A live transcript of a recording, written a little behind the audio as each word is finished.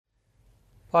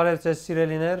Բարև ձեզ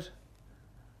սիրելիներ,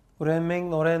 ուրեմն մենք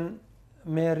նորեն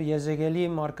մեր Եզեկիելի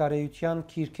մարգարեության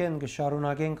քիրքեն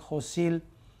կշարունակենք խոսիլ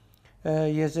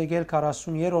Եզեկիել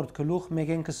 40-րդ գլուխ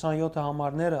 1-27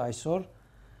 համարները այսօր,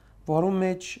 որում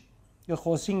մեջ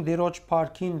կխոսենք Տերոջ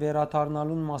փառքին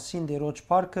վերադառնալուն մասին, Տերոջ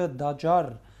փառքը դաջար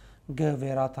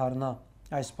կվերադառնա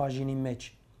այս բաժինի մեջ։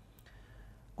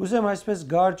 Կուզեմ այսպես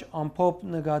գարջ ամփոփ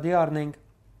նկատի առնենք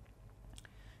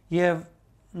եւ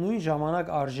նույն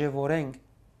ժամանակ արժևորենք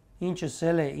ինչ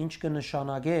ասել է, ինչ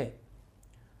կնշանակե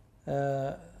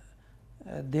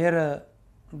դերը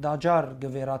դաջար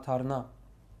կվերադառնա։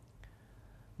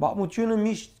 Պատմությունը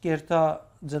միշտ կերտա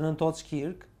ծննդոց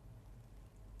քիրք,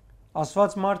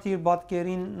 Աստված մարդը իր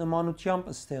պատկերին նմանությամբ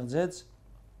ստեղծեց,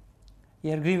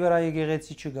 երկրի վրա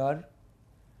եկեղեցի չկար,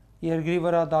 երկրի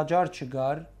վրա դաջար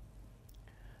չկար,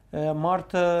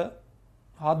 մարդը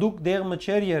հadouk դեղը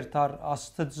չէր երթար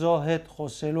Աստծո հետ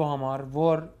խոսելու համար,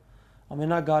 որ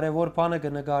ամենակարևոր բանը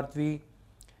կնկատվի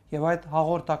եւ այդ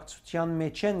հաղորդակցության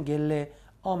մեջ են գելե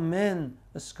ամեն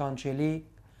սքանչելի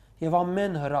եւ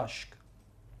ամեն հրաշք։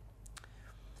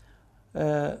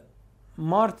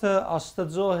 Մարդը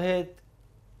Աստծո հետ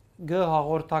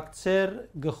գհաղորդակցեր,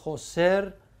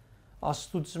 գխոսեր,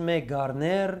 Աստուծո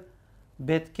գարներ,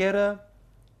 պետքերը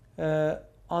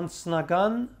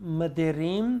անձնական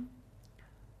մտերիմ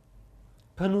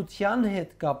բնության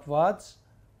հետ կապված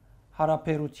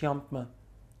հարաբերությամբ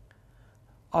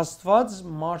Աստված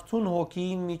մարդուն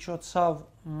հոգիի միջոցով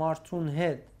մարդուն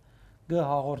հետ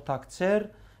գհաղորդակցեր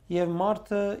եւ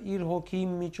մարդը իր հոգիի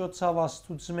միջոցով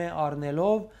Աստուծո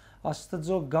առնելով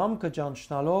Աստծո գամքը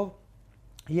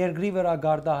ճանչնալով երկրի վրա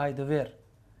գարդահայտվեր։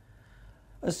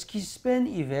 Սկիզբեն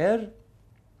ի վեր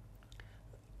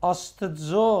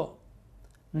Աստծո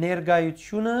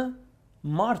ներկայությունը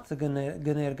մարդը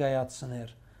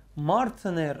կներկայացներ,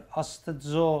 մարդն էր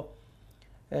Աստծո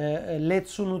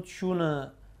լեցունությունը,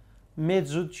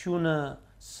 մեծությունը,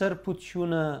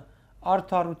 սրբությունը,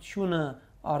 արդարությունը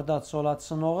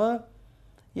արտացոլացնողը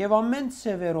եւ ամեն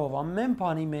ցևերով, ամեն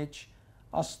բանի մեջ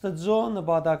Աստծո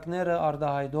նպատակները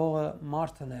արտահայտողը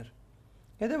մարդն էր։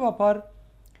 Հետևաբար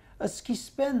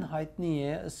սկիզբեն հայտնի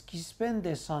է, սկիզբեն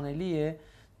տեսանելի է,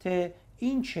 թե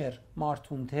ինչ էր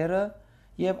մարդուն թերը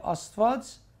եւ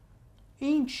Աստված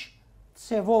ինչ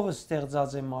ցևով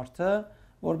ստեղծած է մարդը,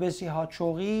 որբեսի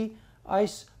հաջողի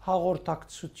այս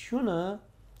հաղորդակցությունը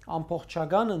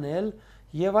ամբողջական անել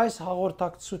եւ այս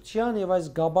հաղորդակցության եւ այս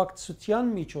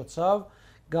գաբակցության միջոցով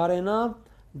գարենա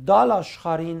դալ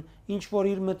աշխարհին ինչ որ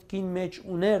իր մտքին մեջ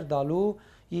ուներ դալու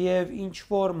եւ ինչ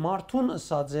որ մարդուն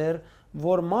ըսած էր,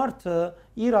 որ մարդը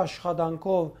իր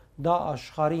աշխատանքով դա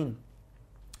աշխարհին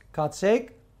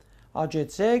կացեք,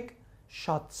 աճեցեք,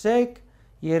 շատցեք,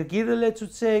 երկիրը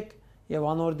լեցուցեք եւ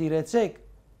անոր դիրեցեք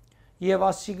եւ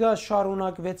ասիգա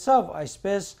շարունակվեցավ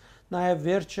այսպես նաեւ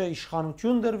վերջը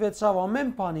իշխանություն դրվեցավ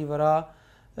ամեն բանի վրա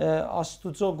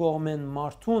Աստուծո կողմեն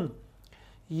մարդուն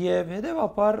եւ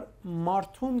հետեւաբար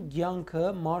մարդուն ցանկը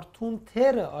մարդուն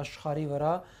թերը աշխարհի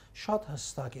վրա շատ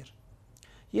հստակ էր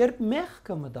երբ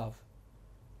մեղքը մտավ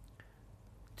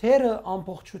թերը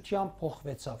ամբողջությամբ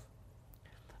փոխվեցավ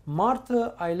մարդը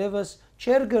այլևս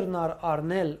չեր գրնար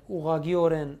առնել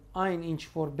ուղագիորեն այն ինչ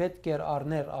որ պետք էր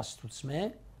առներ Աստուծո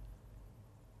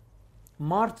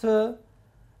մարդը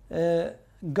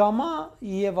գամա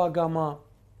եւ ագամա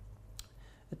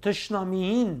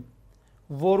տշնամիին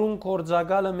որուն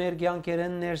կորձակալը մեր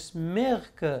կյանքերեն ներս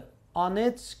մեղքը,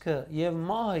 անեծքը եւ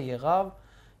մահը եղավ,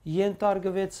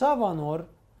 ենթարկվեցավ անոր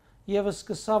եւ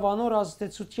սկսավ անոր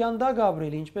ազդեցության տակ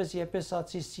ապրել, ինչպես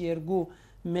Եփեսացիս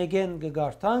 2:1-ին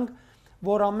կգարտանք,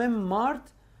 որ ամեն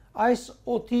մարդ այս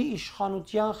օդի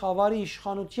իշխանության, խավարի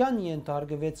իշխանության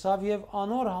ենթարկվեցավ եւ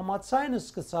անոր համաձայն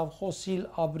սկսավ խոսիլ,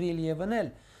 ապրիլ եւ անել,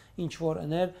 ինչ որ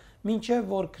աներ,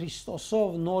 մինչեւ որ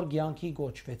Քրիստոսով նոր կյանքի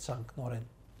գոչվեցանք նորեն։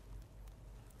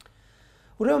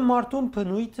 Ուրեմն մարդուն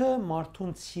բնույթը,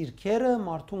 մարդուն ցիրքերը,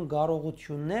 մարդուն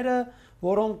կարողությունները,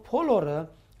 որոնք բոլորը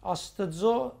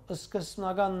Աստծո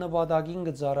սկզբնական նպատակին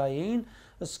կծառայեին,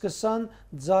 սկսան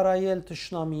ծառայել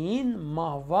թշնամիին,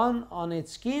 մահվան,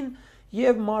 անեծքին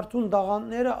եւ մարդուն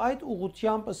դաղանները այդ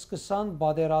ուղությամբ սկսան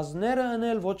բادرազները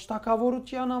անել ոչ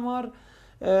թակավորության համար,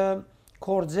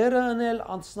 կորձերը անել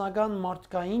անձնական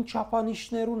մարդկային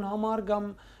չափանիշներուն համար կամ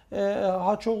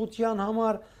հաջողության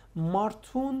համար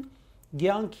մարդուն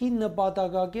Գյանքի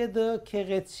նպատակագետը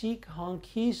քեղեցիկ,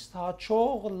 հանգիստ,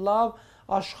 հաջող, լավ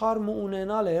աշխարհ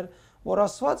ունենալ էր, որ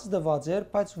Աստված դված էր,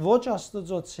 բայց ոչ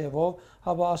Աստծո ցևով,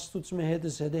 հապա Աստուծո հետ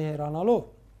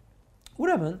հերանալով։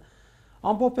 Ուրեմն,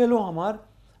 ամփոփելու համար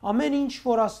ամեն ինչ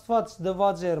որ Աստված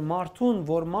դված էր մարդուն,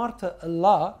 որ մարդը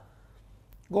լա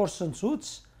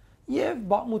գործընծուց եւ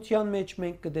բացմության մեջ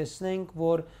մենք կտեսնենք,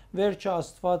 որ վերջը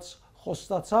Աստված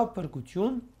խոստացավ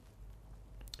փրկություն,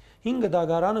 5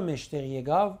 դագարանը մեջտեղ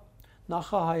եկավ,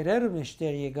 նախահայրերը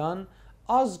մեջտեղ եկան,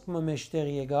 ազգը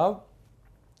մեջտեղ եկավ,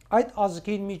 այդ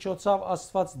ազգին միջոցով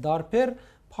Աստված դարբեր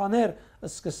բաներ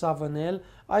սկսավ անել,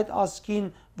 այդ ազգին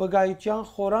վկայության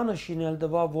խորանը շինել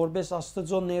տվավ, որպես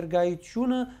Աստծո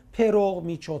ներկայությունը փերող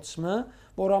միջոցը,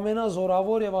 որ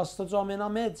ամենազորավոր եւ Աստծո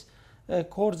ամենամեծ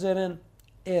կորձերեն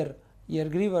էր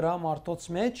երկրի վրա մարդոց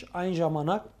մեջ այն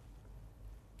ժամանակ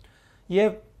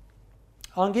եւ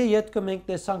անգե յետքը մենք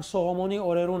տեսանք Սողոմոնի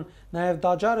օրերուն նաեւ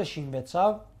դաջարը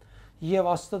շինվեցավ եւ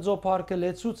Աստծո փառքը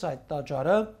լեցուց այդ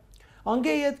դաջարը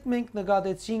անգե յետք մենք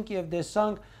նկատեցինք եւ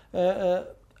տեսանք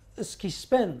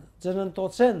սկիզբեն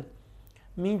ծննդոցեն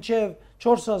մինչև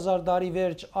 4000 տարի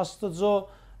վերջ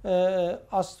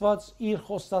Աստված իր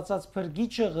խոստացած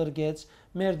փրկիչը ղրգեց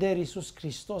մեր Տեր Հիսուս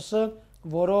Քրիստոսը,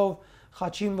 որով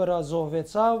խաչին վրա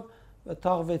զոհվեցավ,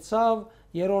 թաղվեցավ,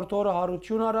 երրորդ օրը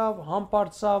հարություն արավ,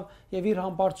 համբարձավ եւ իր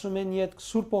համբարձումեն յետք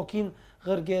Սուրբ Օքին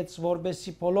ղրգեց,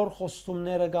 որբեսի բոլոր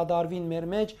խոստումները կատարվին մեր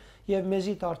մեջ եւ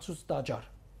մեզի դարձուց տաճար։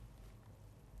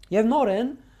 Եվ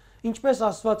նորեն, ինչպես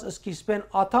Աստված սկիզբեն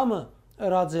Ադամը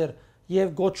ըրած էր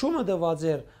եւ գոչումը տված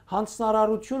էր,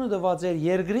 հանձնարարությունը տված էր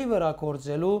երկրի վրա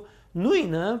կործելու,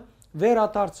 նույնը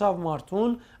վերադարձավ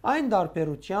մարդուն այն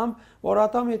դարբերությամբ, որ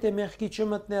Ադամ եթե մեղքի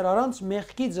չմտներ առանց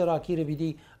մեղքի ծրագիրը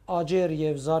պիտի աճեր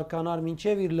եւ զարգանար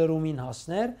մինչեւ իր լրումին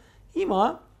հասներ, հիմա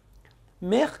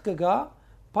մեղ կգա,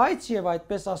 բայց եւ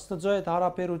այդպես Աստծո հետ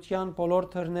հարաբերության բոլոր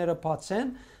թրները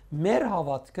բացեն, մեր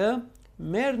հավատքը,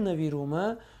 մեր նվիրումը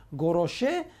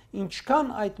գորոշե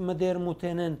ինչքան այդ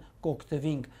մդերմութենեն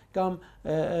կօգտվենք կամ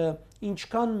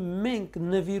ինչքան մենք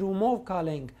նվիրումով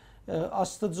կալենք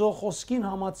Աստծո խոսքին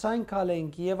համաձայն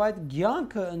կալենք եւ այդ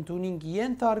ցանկը ընդունենք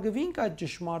ենթարկվենք այդ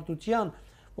ճշմարտության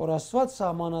որ Աստված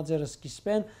սահմանած էր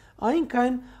սկիզբեն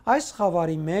այնքան այս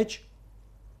խավարի մեջ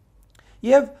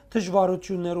եւ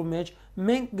դժվարություններու մեջ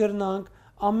մենք գրնանք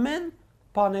ամեն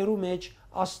բաներու մեջ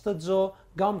Աստծո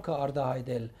գամքը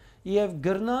արտահայտել եւ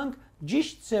գրնանք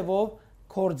ճիշտ ձևով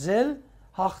կործել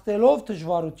հաղթելով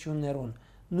դժվարություններուն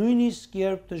նույնիսկ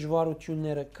երբ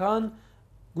դժվարությունները կան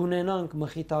գունենանք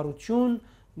մխիթարություն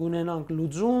գունենանք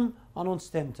լուծում անոնց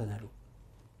դեմ տնելու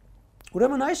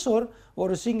ուրեմն այսօր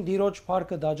որս ինք դիրոջ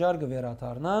փառքը դաջար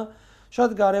կվերադառնա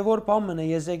շատ կարևոր բան մնա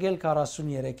Եզեկիել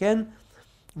 43-ին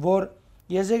որ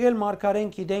Եզեկիել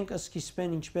մարգարեն գիտենք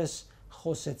սկիզբեն ինչպես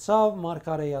խոսեցավ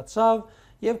մարգարեացավ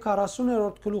եւ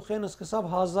 40-րդ գլուխեն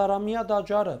սկսավ հազարամյա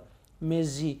դաջարը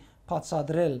մեզի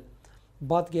բացադրել,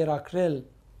 բادگերակրել,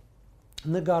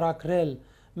 նկարակրել,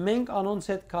 մենք անոնց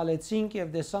հետ կալեցինք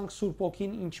եւ տեսանք Սուրբ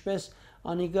Օքին ինչպես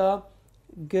անիգա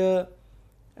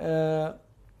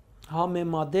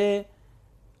համեմադե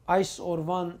այս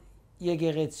օրվան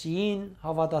եկեղեցիին,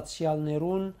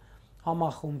 հավատացյալներուն,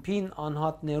 համախումբին,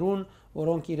 անհատներուն,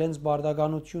 որոնք իրենց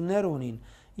բարդականություններ ունին։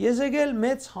 Եզեկիել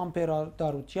մեծ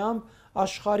համբերատարությամբ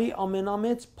աշխարհի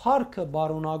ամենամեծ փառքը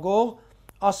բարունագող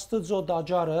Աստծո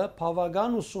դաջարը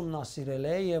բավական ուսումնասիրել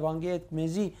է եւ անգետ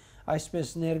մեզի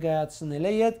այսպես ներկայացնել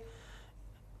է իդ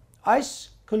այս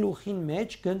գլուխին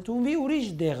մեջ գտնվի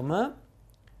ուրիշ դեղմը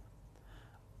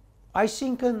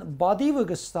այսինքն բադիվը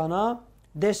կստանա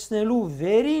դեսնելու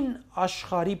վերին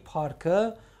աշխարհի փառքը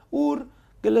ուր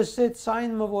գլսե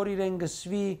ցայնը որ իրեն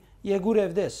գսվի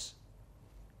եգուրև դես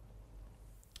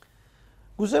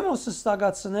գուզեմոս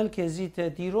ստագացնել քեզի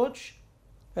թե դիրոջ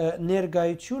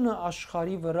ներկայությունը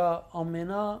աշխարհի վրա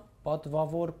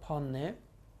ամենապատվավոր բանն է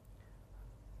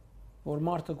որ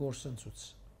մարդը գործընծուց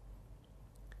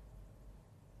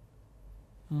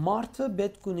մարդը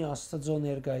պետք ունի Աստծո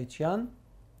ներկայության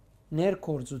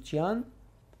ներկործության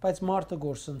բայց մարդը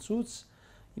գործընծուց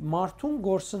մարդուն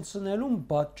գործընծնելուն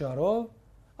պատճառով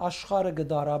աշխարհը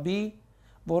գդարաբի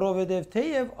որովհետև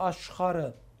թեև աշխարհը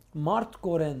մարդ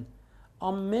կորեն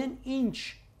ամեն ինչ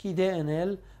գիտե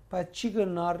անել բայց չի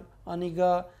գնար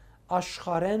անիգա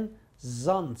աշխարեն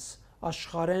զանց,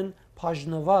 աշխարեն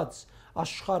բաժնված,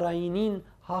 աշխարհայինին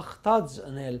հաղթած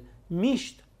անել,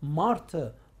 միշտ մարդը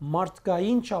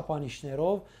մարդկային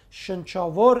չափանիշներով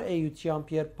շնչավոր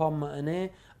էությամբ երբ բամը անե,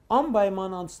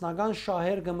 անպայման անձնական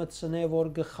շահեր կմտցնե,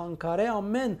 որ կխանգարե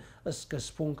ամեն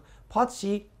սկզբունք,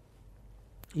 բացի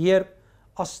երբ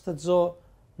Աստծո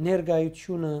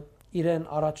ներկայությունը իրեն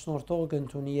առաջնորդող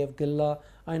կընդունի եւ գլա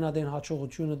այն adեն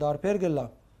հաջողությունը դարբեր գլա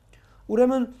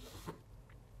ուրեմն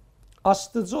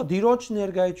Աստծո դիրոջ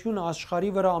ներկայությունը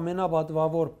աշխարհի վրա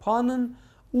ամենապատվավոր բանն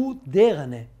ու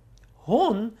դեղն է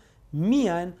հոն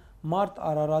միայն մարդ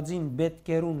արարածին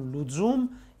պետքերուն լուծում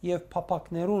եւ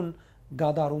փապակներուն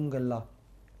գադարում գլա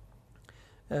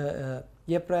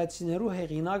Եբրայեցիներու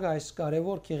հեղինակը այս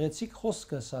կարևոր գեղեցիկ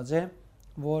խոսքը ասած է,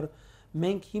 որ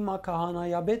մենք հիմա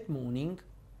քահանայաբեդ ունենք,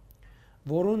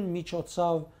 որուն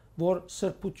միջոցով որ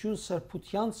սրբություն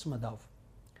սրբությանց մտավ։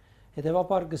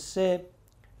 Հետևաբար գսե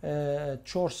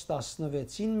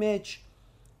 4:16-ին մեջ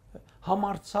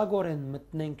համարցագորեն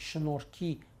մտնենք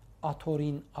շնորհքի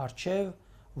աթորին արչև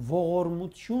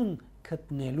ողորմություն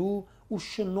գտնելու ու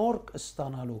շնորհք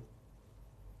ստանալու։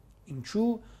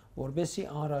 Ինչու, որբեսի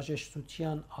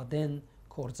անհրաժեշտության ադեն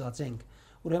կործածենք։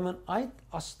 Ուրեմն այդ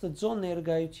Աստծո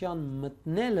ներկայության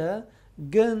մտնելը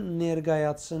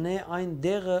կներկայացնե այն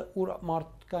դեղը, ուր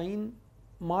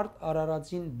մարդ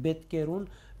արարածին պետքերուն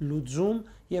լուծում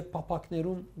եւ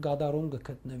փապակներուն գադարում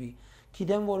կգտնվի։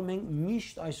 Գիտեմ, որ մենք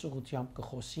միշտ այս ուղղությամբ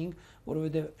կխոսենք,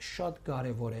 որովհետեւ շատ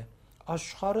կարեւոր է։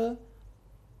 Աշխարհը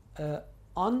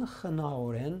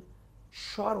անխնաորեն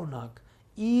շարունակ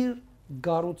իր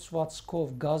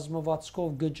գառուցվածքով,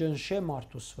 գազմվածքով գճնշե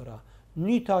մարդուս վրա,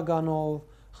 նյութականով,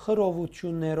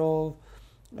 խռովություններով,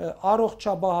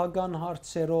 առողջապահական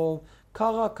հարցերով,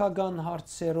 քաղաքական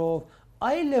հարցերով,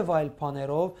 այլև այլ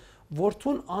բաներով,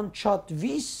 որթուն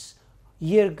անչատվիս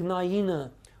երկնայինը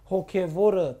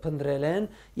հոգևորը փնտրել են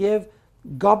եւ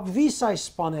գաբվիս այս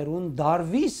բաներուն,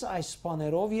 դարվիս այս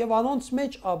բաներով եւ անոնց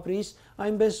մեջ ապրիս,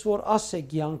 այնպես որ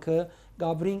ասեք յանքը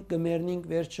գաբրին կմերնինք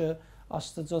վերջը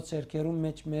Աստծո ցերկերում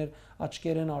մեջ մեր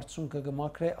աչքերեն արցունքը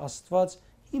կմաքրե Աստված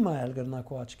հիմա էլ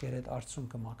գրնակու աչքերդ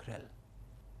արցունքը մաքրել։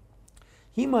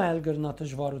 Հիմա էլ գրնա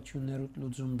դժվարություններուդ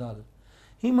լուծում տալ։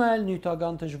 Հիմա էլ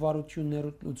նյութական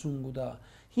դժվարություններուդ լուծում կտա։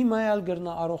 Հիմա էլ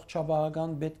գրնա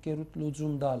առողջապահական պետքերուդ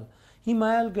լուծում տալ։ Հիմա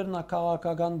էլ գրնա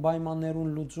քաղաքական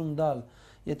պայմաններուն լուծում տալ։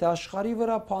 Եթե աշխարհի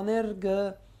վրա բաներ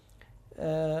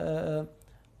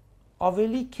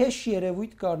ավելի քեշ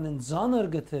երևույթ կառնեն ծանր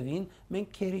գտվին,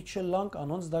 մենք քերի չլանք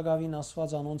անոնց դակավին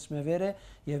ասված անոնց մեվեր է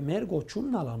եւ մեր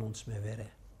գոչումն ալ անոնց մեվեր է։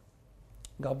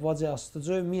 Գաբված է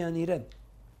Աստծո եւ միան իրեն։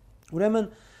 Ուրեմն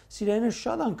սիրելիներ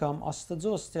շատ անգամ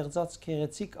Աստծո ստեղծած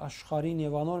քեղեցիկ աշխարհին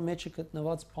եւ անոր մեջը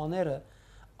գտնված բաները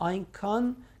այնքան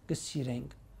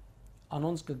կսիրենք,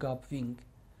 անոնց կգապվենք,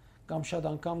 կամ շատ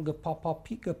անգամ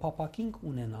կփապակենք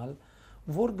ունենալ,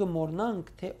 որ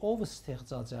կմոռնանք թե ով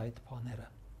ստեղծած է այդ բաները։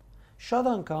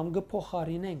 Շատ անգամ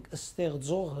կփոխարինենք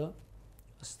ստեղծողը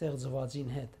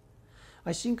ստեղծվածին հետ։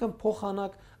 Այսինքն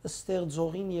փոխանակ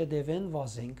ստեղծողին յետևեն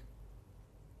վազենք,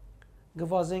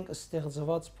 գվազենք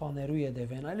ստեղծված բաներու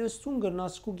յետևեն, այլևս ցուն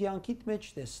գրնաս քու կյանքիդ մեջ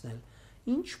տեսնել,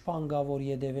 ինչ բան կա որ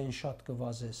յետևեն շատ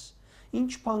կվազես,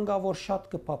 ինչ բան կա որ շատ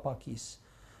կփապակիս,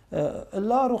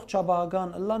 լա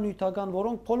առողջապահական, լա նյութական,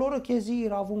 որոնք բոլորը քեզի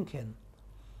իրավունք են։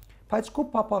 Բայց քու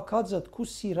փապակածդ, քու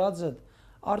սիրածդ,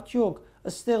 արդյոք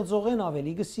ստեղծողեն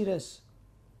ավելի կսիրես։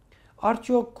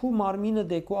 Արդյոք քու մարմինը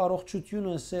դե քու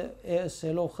առողջությունը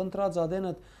սելով խնդրած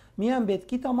ադենդ միայն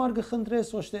պետքի համար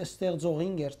կխնդրես ոչ թե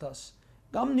ստեղծողին գերտաս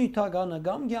կամ նյութականը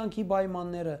կամ կյանքի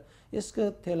պայմանները ես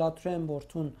կթելադրեմ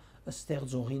որթուն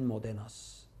ստեղծողին մոդենաս։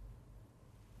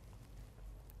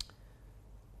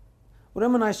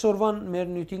 Ուրեմն այսօրվան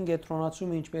մեր նյութին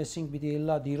կենտրոնացումը ինչպես ինք պիտի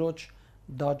լա դիրոջ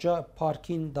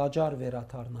փարքին դաջար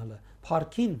վերաթարնալը,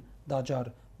 փարքին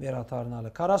դաջար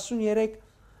վերաթարնալը 43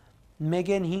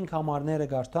 մեգեն 5 համարները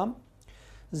գարտամ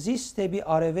զիս տեբի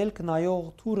արևելք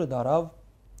նայող թուրը դարավ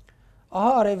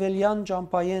ահա արևելյան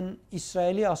ճամփայեն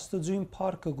Իսրայելի աստծույն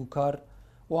փարքը գուքար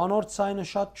ու անոր ցայնը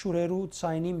շատ ճուրերու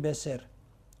ցայնին բեսեր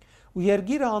ու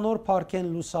երգիրը անոր փարքեն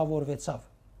լուսավորվեցավ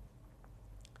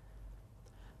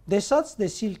դեսած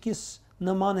դեսիլքիս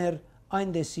նման էր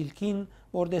այն դեսիլքին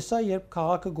որ դեսա երբ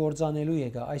քաղաքը գործանելու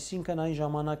եկա այսինքն այն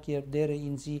ժամանակ երբ դերը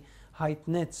ինձի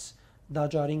հայտնեց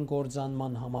դաջարին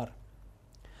գործանման համար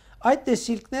այդ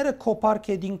դեսիլքները քոփար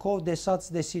կեդինքով դեսած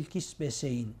դեսիլքիս պես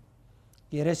էին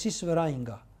երեսիս վրա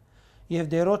ինգա եւ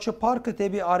դերոջը փարքը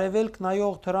դեպի արևելք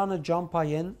նայող թրանը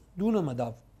ջամփայեն դունը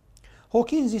մտավ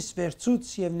հոգին զիս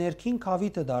վերցուց եւ ներքին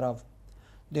խավիտը դարավ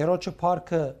դերոջը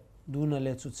փարքը դունը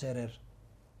լեցուցեր էր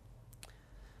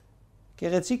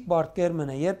գեղեցիկ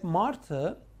բարգերմն է երբ մարդը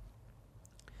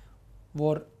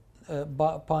որ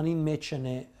բանին մեջն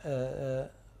է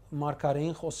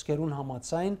մարգարեին խոսքերուն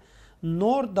համաձայն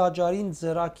նոր դաջարին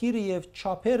ծրակիրը եւ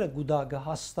չափերը գուդագը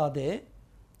հաստատե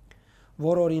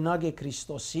որ օրինակ է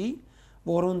Քրիստոսի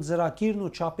որուն ծրակիրն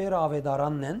ու չափերը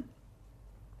ավետարանն են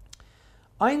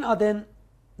այն ադեն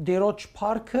դերոջ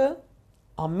փարքը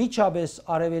ամիջապես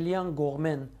արևելյան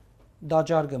գողմեն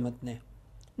դաջար կմտնե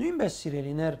նույնպես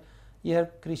սիրելիներ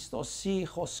երբ Քրիստոսի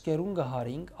խոսքերուն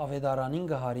գահարինք ավետարանին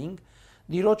գահարինք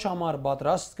դիրոջ համար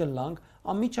պատրաստ կլանք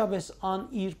ամիջապես ան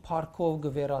իր փարքով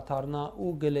գվերաթարնա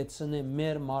ու գլեցնե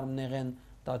մեր մարմնեղեն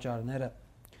դաջարները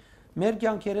մեր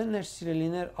կյանքերեն ներ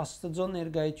սիրելիներ Աստծո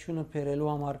ներկայությունը բերելու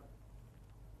համար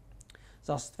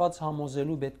Աստված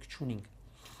համոզելու պետք չունենք։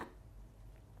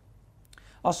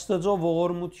 Աստծո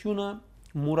ողորմությունը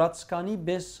մուրացկանի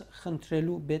պես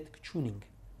խնդրելու պետք չունենք։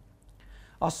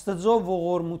 Աստծո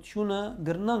ողորմությունը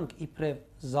գրնանք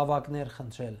իբրև զավակներ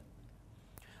խնդրել։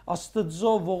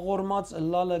 Աստծո ողորմած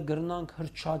ըլլալը գրնանք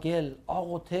հրճագել,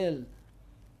 աղոթել,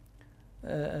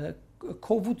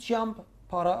 քովությամբ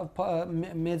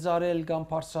մեծարել կամ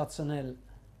բարձրացնել։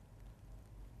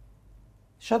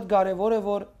 Շատ կարևոր է,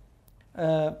 որ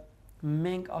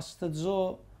մենք Աստծո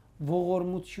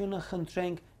ողորմությունը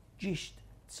խնդրենք ճիշտ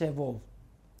ձևով։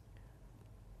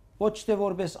 Ոչ թե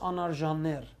որպես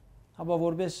անարժաններ, հապա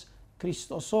որպես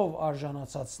Քրիստոսով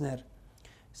արժանացածներ։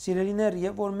 Սիրելիներ,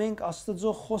 եւ որ մենք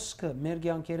Աստծո խոսքը մեր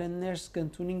կյանքերեն ներս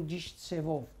կընդունենք ճիշտ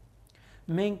ձևով,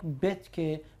 մենք պետք է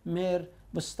մեր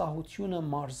վստահությունը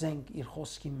մարզենք իր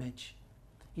խոսքի մեջ,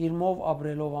 իր մով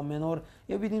ապրելով ամեն օր,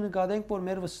 եւ պիտի նկատենք, որ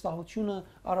մեր վստահությունը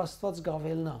առ Աստված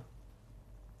գավելնա։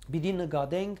 Պիտի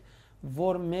նկատենք,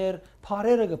 որ մեր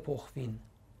փառերը կփոխվին։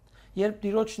 Երբ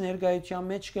Տիրոջ ներկայության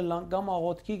մեջ կլանք կամ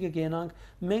աղոթքի կգենանք,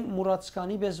 մենք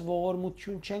մուրացկանի պես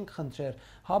ողորմություն չենք խնդրեր,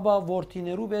 հապա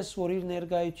որդիներու պես, որ իր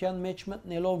ներկայության մեջ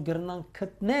մտնելով գրնանք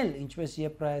գտնել, ինչպես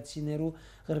Եբրայեցիներու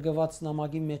ղրգված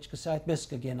նամակի մեջ կսե այդպես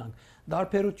կգենանք։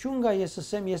 Դարբերություն կա, ես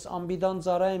ասեմ, ես անբիդան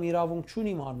ծառա եմ, իրավունք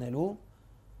չունիմ առնելու,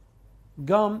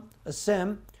 կամ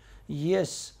ասեմ,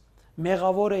 ես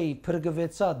մեղավոր էի,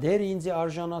 փրկվեցա, դեր ինձ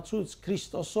արժանացուց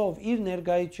Քրիստոսով իր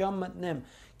ներկայության մտնեմ,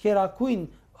 քերակույն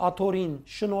աթորին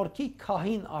շնորհքի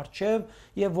քահին արչև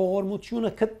եւ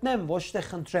ողորմությունը գտնեմ, ոչ թե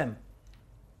խնդրեմ։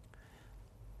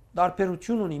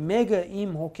 Դարբերություն ունի, մեկը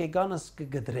իմ հոգեկանս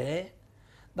կգդրե,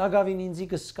 դագավին ինձի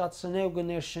կսկացնե ու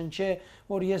կներշնչե,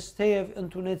 որ ես թեև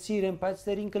ընդունեցի իրեն, բայց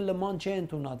դեր ինքը լման չէ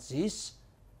ընդունած զիս։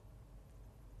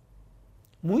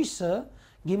 Մույսը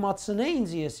գիմացնե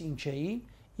ինձ ես ինչ էի,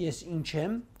 ես ինչ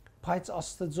եմ, բայց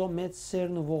Աստծո մեծ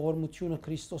սերն ու ողորմությունը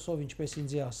Քրիստոսով ինչպես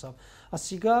ինձի ասավ։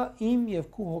 Ասիկա իմ եւ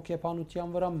քու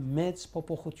հոգեբանության վրա մեծ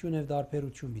փոփոխություն եւ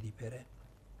դարբերություն պիտի բերե։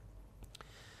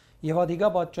 Եվ ադիգա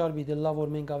պատճառ պիտի լա,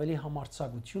 որ մենք ավելի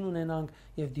համարձակություն ունենանք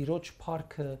եւ Տիրոջ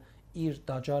փառքը իր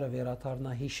դաջարը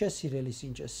վերաթարնա։ Հիշե սիրելիս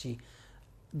ինչ էսի։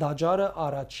 Դաջարը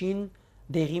առաջին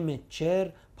դեղի մեջ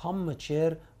չէր, փամը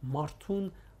չէր, մարդուն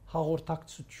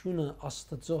հաղորդակցությունը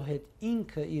Աստծո հետ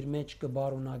ինքը իր մեջ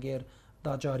կբարունագեր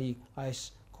դաջարի այս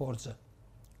կորձը։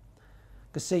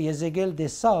 Կսե Եզեկել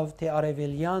դեսավ, թե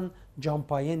արևելյան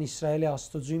ջամփայեն Իսրայելի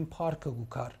Աստծույն փառքը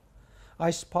գուքար։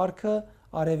 Այս փառքը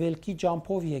արևելքի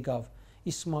ջամփով եկավ,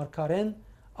 իսկ մարգարեն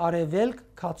արևելք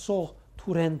կացող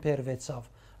թուրեն բերվեցավ,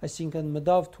 այսինքն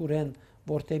մդավ թուրեն,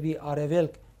 որ դեպի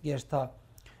արևելք գերտա։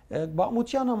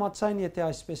 Բամության համաձայն, եթե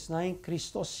այսպես նայենք,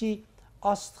 Քրիստոսի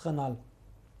աստղնալ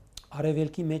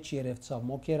արևելքի մեջ երևցավ,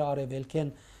 մոքերը արևելքեն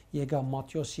եկա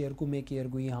Մատթեոս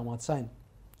 2:1-2-ի համաձայն։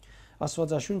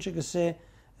 Աստվածաշունչը գսե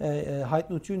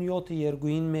հայտնություն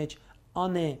 7:2-ին մեջ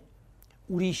անե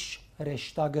ուրիշ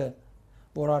հրեշտակը,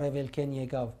 որ արևելքեն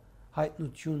եկավ,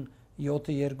 հայտնություն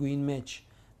 7:2-ին մեջ։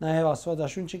 Նաև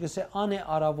Աստվածաշունչը գսե անե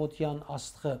արավոտյան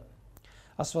աստղը։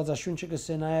 Աստվածաշունչը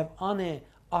գսե նաև անե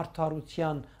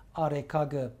արդարության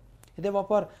արեքագը։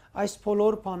 Հետևաբար այս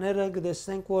բոլոր բաները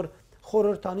կտեսնենք, որ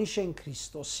խորհրդանիշ են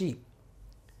Քրիստոսի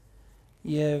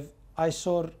եւ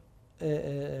այսօր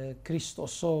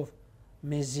Քրիստոսով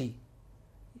մեզի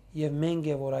եւ մենք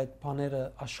է որ այդ բաները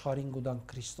աշխարհին գուտանք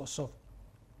Քրիստոսով։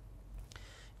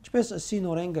 Ինչպես ասի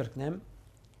նորեն գրկնեմ,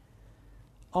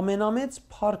 ամենամեծ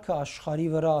փառքը աշխարհի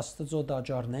վրա Աստծո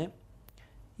դաջարն է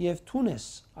եւ թունես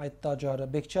այդ դաջարը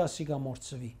բեք չէ ասիգա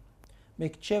մորցվի,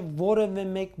 բեք չէ որևէ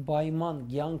մեկ պայման,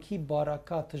 ցանկի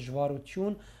բարակա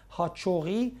դժվարություն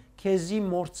հաճողի քեզի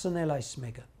մորցնել այս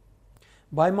մեկը։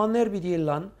 Պայմաններ պիտի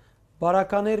լան,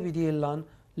 բարականեր պիտի լան,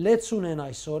 լեցունեն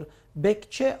այսօր, բեք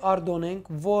չէ արդոնենք,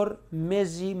 որ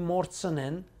մեզի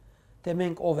մորցնեն, թե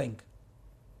մենք ով ենք։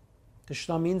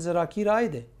 Տշնամին ծրագիր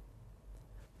այդ է։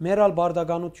 Մեր ալ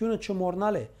բարդականությունը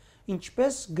չմոռնալ է,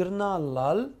 ինչպես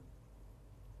գրնալալ,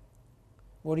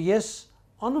 որ ես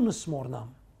անունս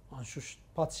մոռնամ, անշուշտ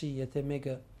բացի եթե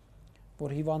մեկը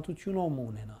որ հիվանդություն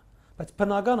ունենա, բայց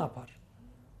բնականաբար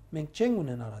մենք չենք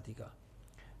ունենալ ադիգա։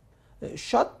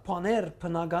 Շատ բաներ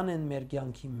բնական են մեր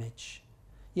կյանքի մեջ։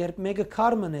 Երբ մեկը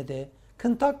քար մնե դե,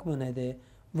 քնտակ մնե դե,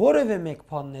 որևէ մեկ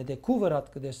բան է դե, քու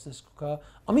վրատ կդեսնես կա,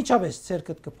 ամիջապես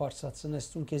ցերկդ կփարսացնես,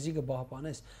 ցուն քեզի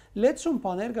կբահբանես։ Լեցուն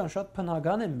բաներ կան շատ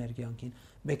բնական են մեր կյանքին,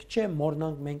 մեկ չէ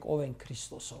մոռնանք մենք ով ենք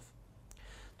Քրիստոսով։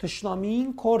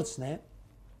 Տշնամիին կորցն է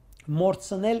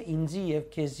մորցնել ինձի եւ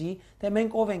քեզի, թե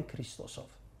մենք ով ենք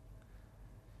Քրիստոսով։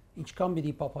 Ինչքան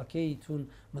պիտի պապակեի ցուն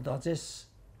մտածես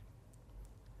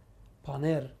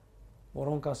բաներ,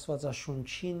 որոնք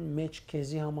Աստվածաշունչին մեջ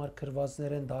քեզի համար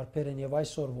գրվածներ են, դարբեր են եւ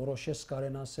այսօր որոշես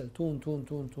կարեն ասել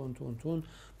թուն,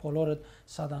 բոլորը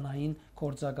սատանային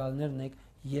կորձակալներն եք,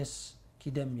 ես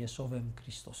գիտեմ ես ով եմ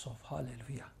Քրիստոսով,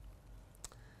 հալելույա։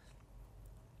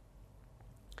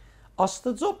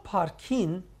 Աստծո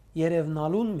փառքին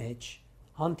երևնալուն մեջ,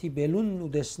 հանդիպելուն ու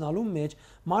տեսնալուն մեջ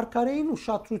մարգարեին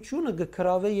ուշադրությունը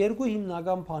կգրավե երկու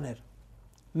հիմնական բաներ։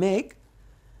 Մեկ,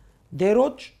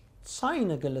 դերոջ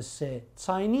ցայնը գլսե,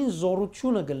 ցայնին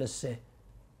զորությունը գլսե։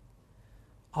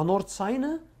 Անոր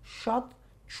ցայնը շատ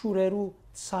ճուրերու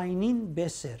ցայնին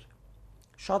բեսեր։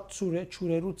 Շատ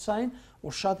ճուրերու ցայն,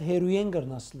 որ շատ հերույեն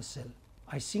գրնաս լսել։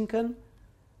 Այսինքն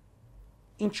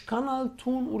ինչքան ալ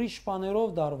թուն ուրիշ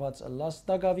բաներով դարված ըլլաս,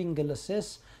 դակավին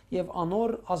գլսես եւ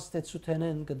անոր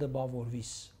ազդեցութենեն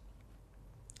կդբավորվիս։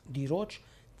 Դիրոջ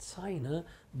ցայնը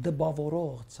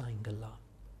դբավորող ցայն գլա։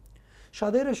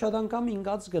 Շատերը շատ անգամ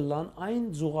ինգած գլան այն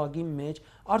զուգագի մեջ,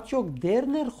 արդյոք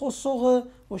դերն էր խոսողը,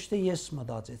 ոչ թե ես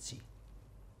մտածեցի։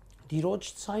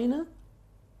 Դիրոջ ցայնը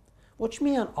ոչ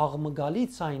միայն աղմգալի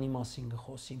ցայնի մասին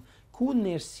կխոսիմ, քու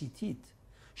ներսիտիդ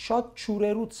շատ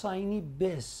ճուրերու ցայնի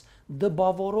բես,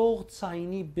 դբավորող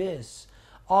ցայնի բես,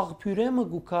 աղբյուրեմը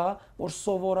գուկա, որ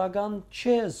սովորական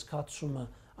չէ զգացումը,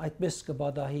 այդպես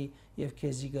կբադահի եւ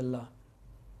քեզի գլա։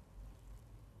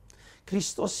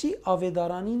 Քրիստոսի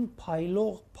ավետարանին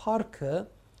փայլող փառքը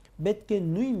պետք է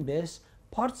նույնպես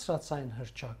բարձրացայն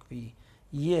հրճակվի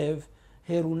եւ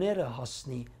հերուները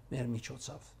հասնի մեր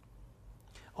միջոցով։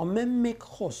 Ամեն մեկ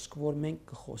խոսք, որ մենք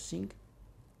կխոսենք,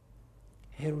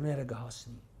 հերուները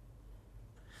կհասնի։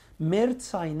 Մեր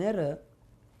ցայները,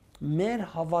 մեր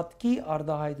հավատքի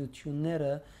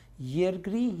արտահայտությունները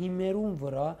երկրի հիմերուն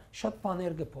վրա շատ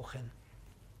բաներ կփոխեն։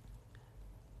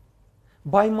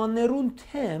 Պայմաններուն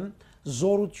թեմ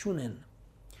զորություն են,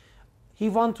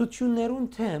 հիվանդություններուն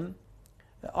թեմ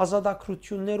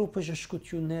ազատագրություններ ու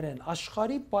բժշկություններ են,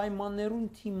 աշխարհի պայմաններուն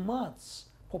թիմաց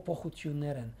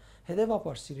փոփոխություններ են։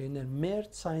 Հետևաբար սիրելիներ,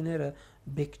 մեր ցայները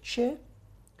բեք չէ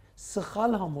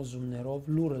սխալ համոզումներով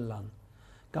լուրը լան,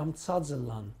 կամ ցածը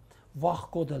լան,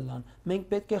 վախկոդը լան։ Մենք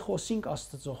պետք է խոսենք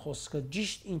Աստծո խոսքը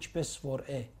ճիշտ ինչպես որ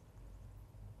է։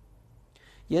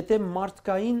 Եթե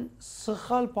մարդկային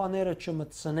սխալ բաները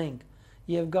չմտցնենք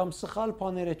եւ կամ սխալ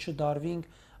բաները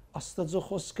չդարվենք, Աստծո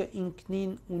խոսքը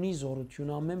ինքնին ունի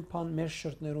զորություն ամեն բան մեր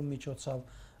շրտներում միջոցով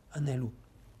անելու։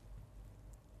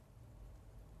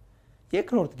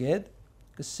 Երկրորդ գետ,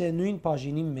 կսե նույն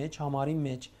բաժինի մեջ, համարի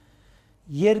մեջ,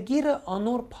 երգիրը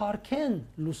անոր փառքեն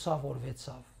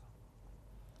լուսավորվեցավ։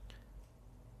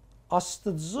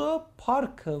 Աստծո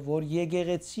փառքը, որ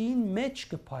եկեղեցին մեջ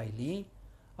կփայլի,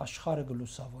 աշխարհը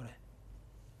կլուսավորե։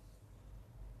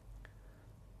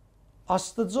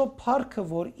 Աստծո փառքը,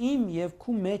 որ իմ եւ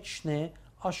քու մեջն է,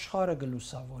 աշխարհը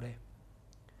կլուսավորե։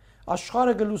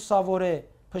 Աշխարհը կլուսավորե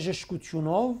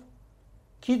բժշկությունով,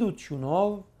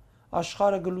 գիտությունով,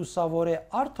 աշխարհը կլուսավորե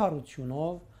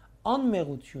արդարությունով,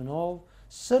 անմեղությունով,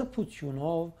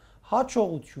 սրբությունով,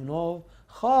 հաջողությունով,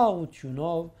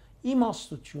 խաղաղությունով,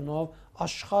 իմաստությունով,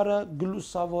 աշխարհը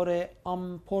գլուսավոր է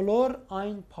ամփոլոր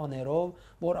այն բաներով,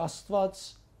 որ Աստված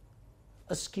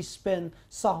սկիզբեն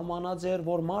սահմանած էր,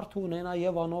 որ մարդը ունենա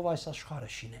եւ անով այս աշխարհը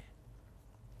շինե։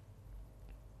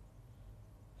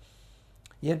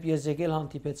 Երբ Եզեկիել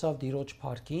հանդիպեցավ Տիրոջ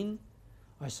փառքին,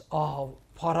 այս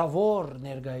փառավոր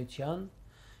ներկայության,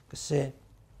 կսե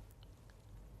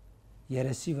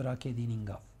երեսի վրա կեդին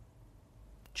ինգավ։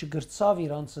 Չգրծավ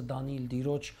իրանցը Դանիել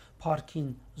Տիրոջ փառքին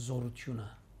զորությունը։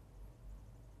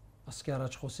 Ասկի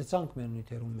առաջ խոսեցանք մեր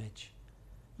նյութերում մեջ,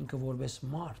 ինքը որպես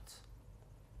մարդ,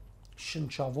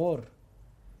 շնչավոր,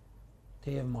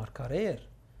 թեև մարգարե էր,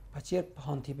 բայց երբ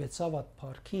հանդիպեցավ այդ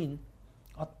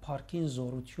փառքին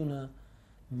զորությունը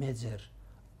մեծ էր։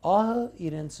 Ահը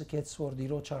իրեն ցկեց, որ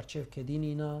Տիրոջ արչև կեդին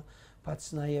ինա, բայց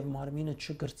նաև մարմինը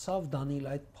չգրծավ Դանիել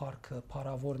այդ փառքը,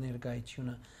 փառավոր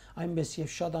ներկայությունը։ Այնպես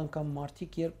եւ շատ անգամ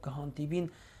մարդիկ երբ կհանդիպին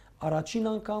առաջին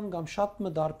անգամ կամ շատ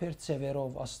մդարբեր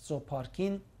ծևերով Աստծո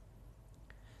փառքին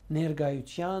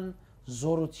ներկայության,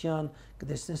 զորության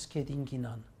կտեսնես կեդին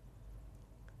գինան։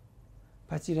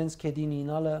 Բայց իրենց կեդին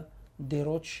ինալը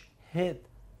դերոջ հետ,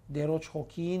 դերոջ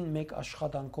հոգին մեկ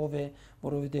աշխատանքով է,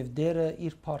 որովհետև դերը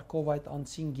իր փառքով այդ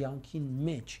անցին կյանքին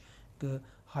մեջ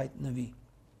կհայտնվի։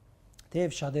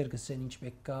 Թեև շատեր կսեն ինչ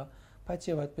պետք կա, բայց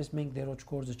եւ այդպես մենք դերոջ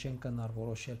գործը չենք կնար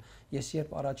որոշել։ Ես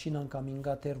երբ առաջին անգամ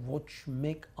ինգա դեր ոչ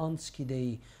մեկ անց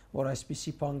գիտեի, որ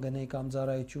այսպիսի բան գնե կամ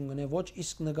ծառայություն գնե, ոչ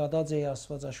իսկ նկատած էի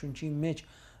Աստվածաշունչի մեջ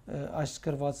այս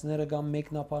գրվածները կամ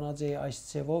մեկնաբանած էի այս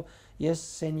ցևով, ես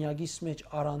սենյակիս մեջ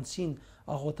առանցին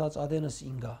աղոթած ադենս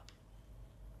ինգա։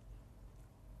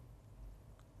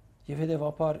 եւ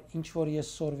հետեւաբար ինչ որ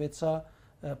ես սորվեցա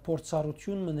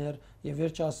փորձառություն մներ եւ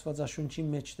վերջ Աստվածաշունչի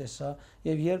մեջ տեսա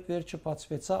եւ երբ վերջը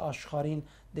բացվեցա աշխարհին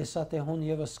տեսա թե հոն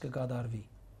եւս կգադարվի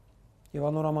եւ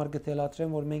անորամար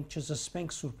գտելատրեմ որ մենք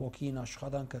չզսպենք Սուրբ Հոգին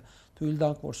աշխատանքը թույլ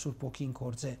տանք որ Սուրբ Հոգին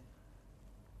կործե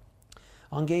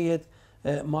անգեի հետ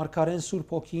մարգարեն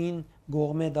Սուրբ Հոգին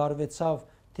գողմե դարվեցավ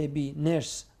թեպի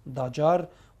ներս դաջար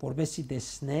որբեսի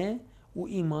տեսնե ու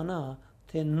իմանա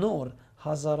թե նոր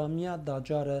հազարամյա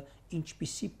դաջարը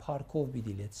ինչպիսի փառքով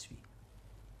պիտի լեցվի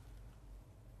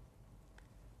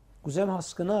Գուզեմ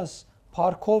հասկանաս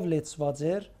փառքով լեցված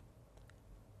էր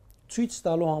ցույց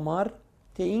տալու համար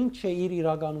թե ինչ է իր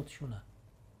իրականությունը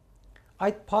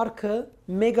այդ փառքը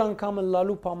մեկ անգամ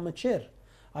լալու բանը չէր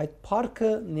այդ փառքը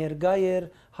ներկա էր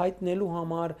հայտնելու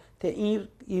համար թե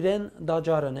իրեն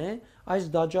դաջարն է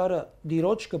այս դաջարը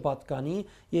դիրոջ կպատկանի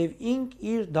եւ ինք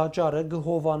իր դաջարը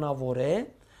գհովանավոր է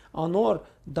անոր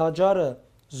դաջարը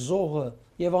զոհը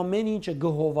եւ ամեն ինչը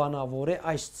գհովանավոր է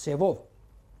այս ցևով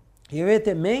եւ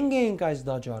եթե մենք ենք այս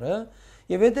դաջարը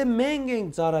եւ եթե մենք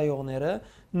ենք ծառայողները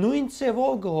նույն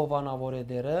ցևով գհովանավոր է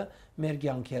դերը մեր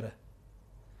կյանքերը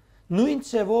նույն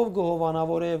ցևով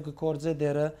գհովանավոր է եւ գործե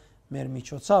դերը մեր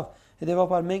միջոցով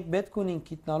հետեւաբար մենք պետք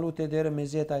ունենք գիտնալու թե դերը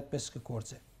մեզ հետ այդպես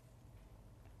կգործե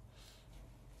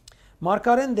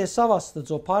Մարգարեն դեսավ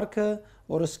Աստծո փառքը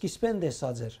որը սկիզբեն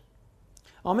դեսած էր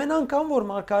ամեն անգամ որ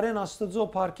Մարգարեն Աստծո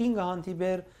փառքին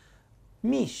կհանդիպեր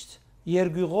միշտ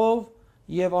երգյուղով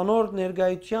եւ անոր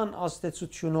ներկայության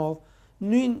աստեցությունով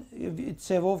նույն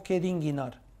ցևով կեդին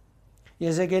գինար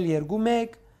Եզեկել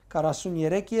 2:1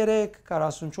 43:3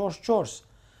 44:4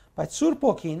 բայց Սուրբ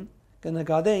Հոգին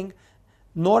կնկատենք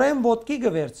նորեն ոտքի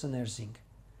գվերցներ զինք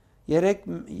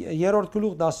 3-րդ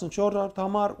գլուխ 14-րդ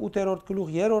համար 8-րդ գլուխ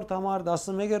 3-րդ համար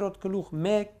 11-րդ գլուխ 1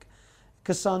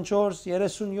 24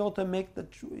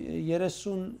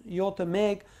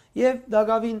 37:1 եւ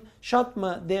դակավին շատ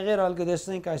մը դեղեր ալ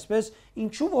գտեսնենք այսպես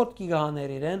ինչու ոտքի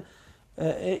գաներ իրեն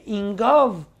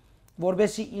ինգավ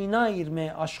որբեսի ինա իր մե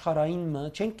աշխարհային մը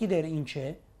չենք գիտեր ինչ է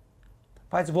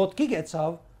բայց ոտքի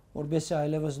գեցավ որբեսի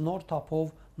այլևս նոր թափով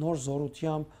նոր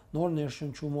զորությամբ նոր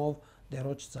ներշնչումով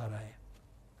դերոջ ծառայե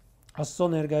Աստծո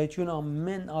ներկայությունը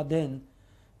ամեն ադեն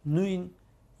նույն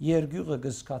երգյուղը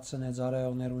գսկացնե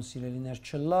ծառայողներուն սիրելիներ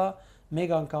չլա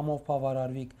մեկ անգամով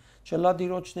բավարարվիկ չլա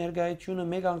դիրոջ ներկայությունը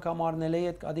մեկ անգամ առնել է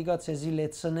այդ ադիգա ցեզի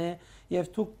լեցնե եւ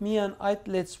դուք միան այդ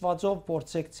լեցվածով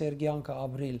փորձեք ձեր կյանքը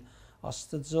ապրիլ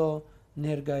Աստծո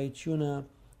ներկայությունը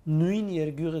նույն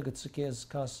երգյուղը գցկե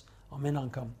զգաս ամեն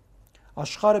անգամ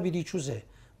աշխարհը պիտի ճուզե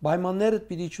պայմանները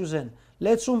պիտի ճուզեն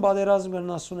լեցուն բادرազմ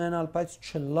կնաս ունենալ բայց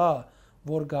չլա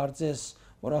որ գարձես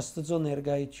որ Աստծո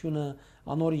ներկայությունը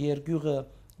անոր երգյուղը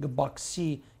գբաքսի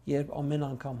երբ ամեն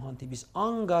անգամ հանդիպիս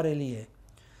անգարելի է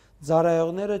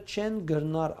ծառայողները չեն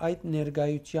գրնար այդ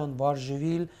ներկայության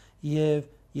վարժվել եւ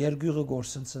երգյուղը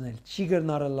գործընծնել չի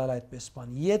գրնարը լալ այդպես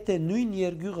բան եթե նույն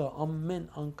երգյուղը ամեն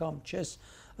անգամ չես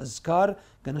զգար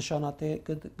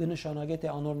կնշանակե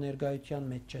թե անոր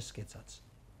ներկայության մեջ չես կեցած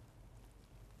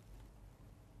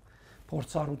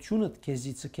փորձառությունը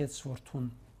քեզի ցկեց որթուն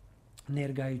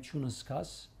ներկայությունը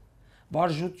զգաս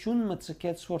վարժություն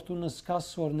մցկեց որթուն զգաս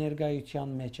որ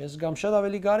ներկայության մեջ ես կամ շատ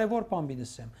ավելի կարևոր բան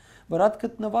բիդսեմ վրատ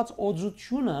գտնված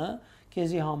օծությունը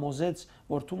քեզի համոզեց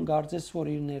որթուն գարձես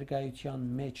որ իր ներկայության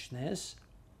մեջն ես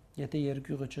եթե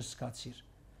երգյուղը չզգացիր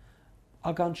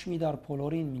ականջմիդար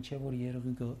բոլորին մինչև որ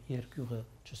երգյուղը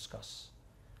չզգաս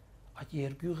այդ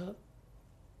երգյուղը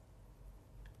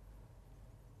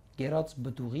գերած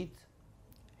բդուղիտ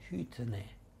հյութն է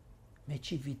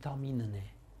մեջի վիտամինն է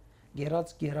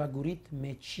գերած գերագուրիտ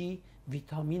մեջի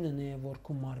վիտամինն է որ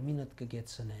քո մարմինդ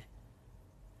կգեցնե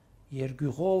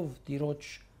երգյուղով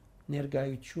դիրոջ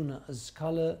ներկայությունը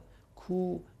զգալը քու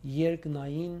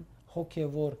երկնային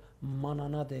հոգևոր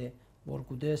մանանատ է որ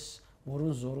գուդես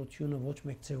որուն զորությունը ոչ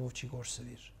մեկ ցևով չի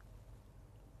գործվիր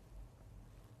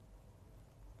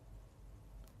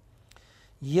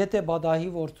եթե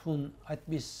բադահի որթուն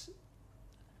այդպես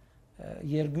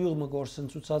երգյուղը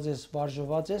գործընծուցած ես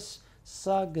վարժված ես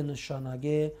սա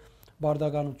կնշանակե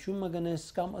բարդականություն մգնես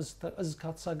կամ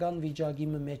զգացական վիճակի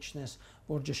մեջն ես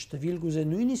որ ճշտվել գուզե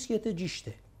նույնիսկ եթե ճիշտ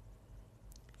է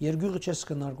երգյուղը չես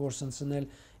կնար գործընծնել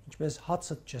ինչպես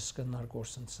հացը չես կնար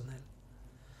գործընծնել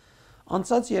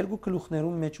Անցած երկու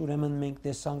գլուխներում մեջ ուրեմն մենք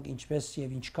տեսանք ինչպես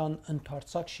եւ ինչքան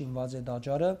ընդարձակ շինված է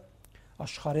դաջարը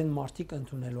աշխարհեն մարդիկ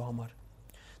ընդունելու համար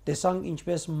տեսանք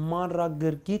ինչպես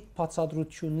մանրագրգիտ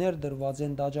բացատրություններ դրված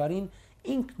են դաջարին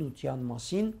ինքնության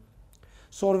մասին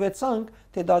սորվեցանք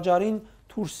թե դաջարին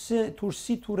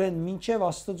թուրսի թուրեն մինչև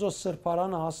Աստծո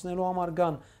սրբարանը հասնելու համար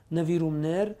կան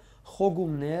նվիրումներ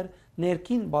խոգումներ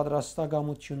ներքին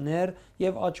պատրաստակամություններ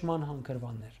եւ աճման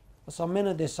հանգրվաններ։ Այս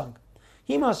ամենը տեսանք։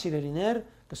 Հիմա սիրելիներ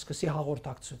կսկսի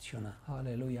հաղորդակցությունը։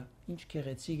 Հալելույա։ Ինչ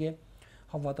գեղեցիկ է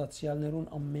հավատացյալներուն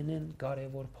ամենեն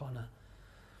կարևոր բանը։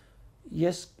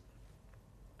 Ես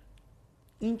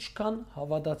ինչքան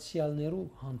հավատացյալներու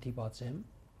հանդիպած եմ,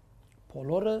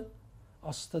 բոլորը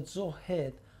Աստծո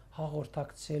հետ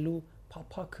հաղորդակցելու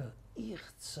փափակը,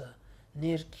 իղձը,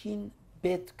 ներքին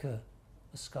պետքը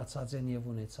սկացած են եւ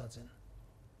ունեցած են։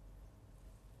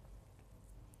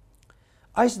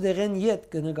 Այս դեղեն յետ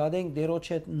կնկատենք Տերոջ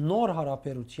հետ նոր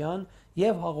հարաբերության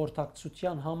եւ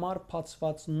հաղորդակցության համար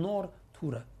բացված նոր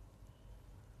թուրը։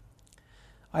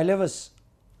 Այլևս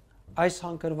այս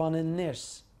հանգրվանեն ներս,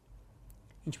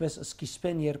 ինչպես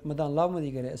սկիզբեն երբ մտան, լավ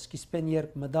մտի գրե, սկիզբեն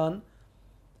երբ մտան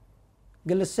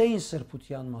գլսեին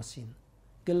սրբության մասին,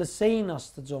 գլսեին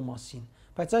Աստծո մասին,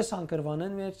 բայց այս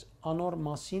հանգրվանեն մեջ անոր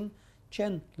մասին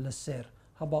չեն լսեր,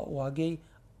 հաբա ուագեի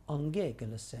անգե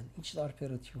գլսեն, ինչ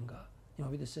տարբերություն կա։ Հիմա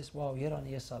դեսես, վաու,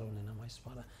 երանի ես ալ ունենամ այս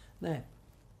բանը։ Նե,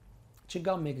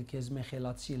 չգա մեկը քեզ մե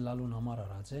խելացի լալուն համար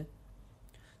արած է,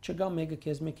 չգա մեկը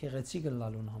քեզ մե քեղեցիկ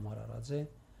լալուն համար արած է,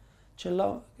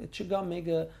 չգա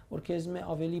մեկը որ քեզ մե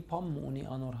ավելի բամ ունի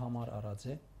անոր համար արած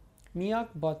է։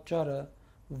 Միակ պատճառը,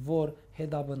 որ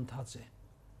հետաբնթած է,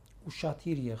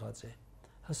 ուշադիր եղած է,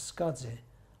 հսկած է,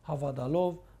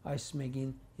 հավատալով այս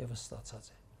մեկին եւ ստացած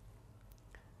է։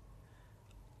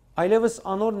 Այլևս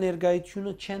անոր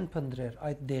ներգայությունը չեն փնտրեր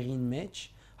այդ դեղին մեջ,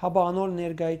 հաբա անոր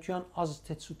ներգայության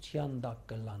ազդեցության դակ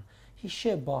կլան։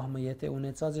 Հիշե բահմը, եթե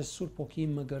ունեցած է Սուրբ Հոգիի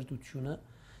մգրտությունը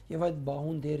եւ այդ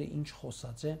բահուն դերը ինչ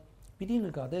խոսած է, պիտի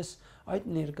նկատես այդ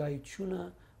ներգայությունը,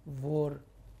 որ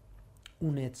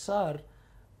ունեցար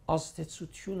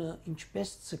ազդեցությունը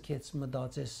ինչպես ցկեց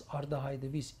մտածես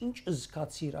արդահայտվիս, ինչ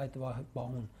զգացիր այդ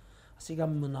բահուն, ասիկա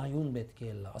մնայուն պետք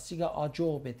է լա, ասիկա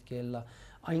աջող պետք է լա,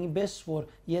 այնպես որ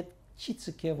իդ չի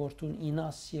ցկե որ դու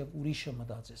ինաս եւ ուրիշը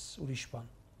մտածես, ուրիշ բան։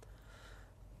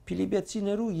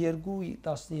 Ֆիլիպեցիներու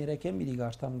 2:13-ը մի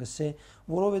դիգարտամ գսե,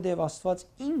 որովհետեւ Աստված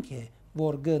ինք է,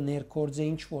 որ կներկորձե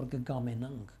ինչ որ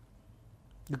կգամենակ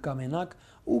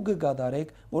ու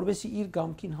կգադարեք, որովհետեւ իր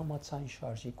գամքին համացան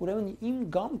շարժի։ Ուրեմն իմ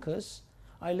գամքս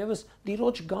այլևս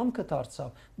դիրոջ գամքը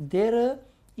դարձավ։ Դերը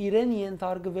իրեն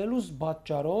ենթարկվելուց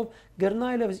պատճառով գրնա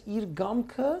այլևս իր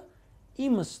գամքը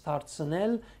իմս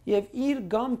դարձնել եւ իր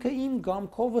գամքը իմ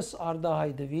գամքովս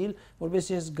արդահայտվել,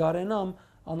 որովհետեւ ես գարենամ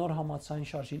անոր համացան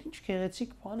շարժիլ։ Ինչ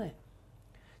գեղեցիկ բան է։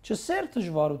 Չսեր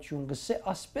դժվարություն գսե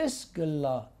ասպես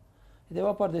գլա։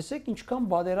 Հետևաբար տեսեք ինչքան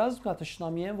բادرազմ կա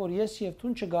տշնամի են, որ ես եւ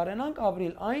դուն չգարենանք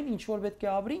ապրիլ այն ինչ որ պետք է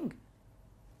ապրենք։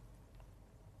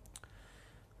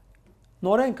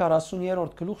 Նորեն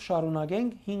 40-րդ գլուխ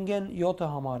շարունակենք 5-ն 7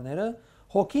 համարները,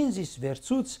 հոգին զիս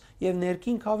վերցուց եւ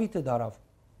ներքին խավիտը դարավ։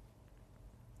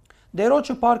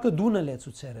 Դերոջը պարկը դունը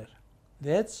լեցուցեր էր։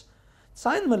 6.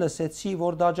 Ցայն մը լսեցի,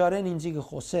 որ դաջարեն ինձի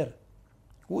գխոսեր,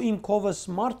 ու իմ քովս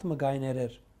մարդ մգայներ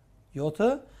էր։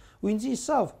 7. Ու ինձի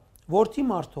իսավ, որդի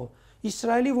մարդո,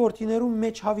 Իսրայելի որդիներում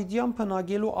մեջ հավիդյան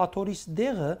փնագելու աթորիս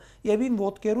դեղը եւ իմ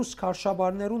ոտքերուս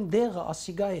քարշաբարներուն դեղը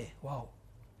ասիգա է։ Վաու։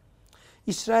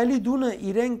 Իսրայելի դունը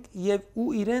իրենք եւ ու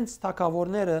իրենց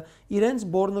թակավորները իրենց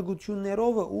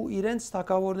բորնգություններով ու իրենց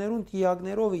թակավորներուն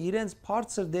տիակներով իրենց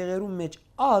բարձր դեղերուն մեջ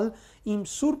ալ իմ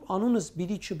սուրբ անունս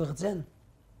բիդի չբղձեն։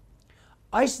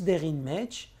 Այս դեղին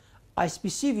մեջ,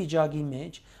 այսպիսի վիճակի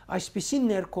մեջ, այսպիսի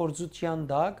ներկործության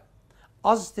դակ,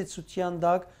 ազդեցության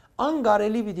դակ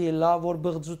անգարելի պիտի լա որ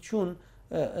բղձություն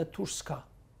դուրս կա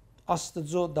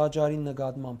Աստծո դաջարի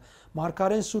նկատմամբ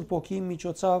Մարգարեն Սուրբ Հոգիի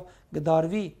միջոցով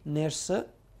գդարվի ներսը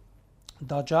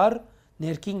դաջար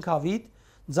ներքին խավիտ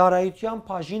ծառայության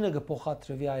բաժինը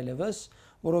կփոխադրվի այլևս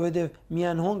որովհետև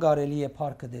միայն հոն կարելի է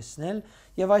փառքը տեսնել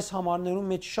եւ այս համարներում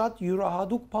մեջ շատ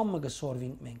յուրահատուկ բան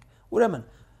կսորվենք մենք ուրեմն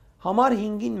համար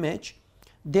 5-ին մեջ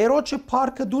դերոջը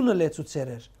փառքը դունը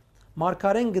լեցուցեր էր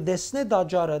Մարգարեն գտեսնե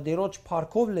դաջարը դերոջ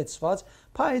փառքով լեցված,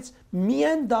 բայց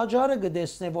միայն դաջարը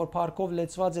գտեսնե որ փառքով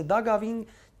լեցված է, դա գավին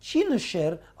չի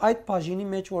նշեր այդ բաժինի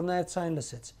մեջ որ նաև ցայն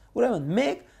լսեց։ Ուրեմն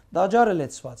մեկ դաջարը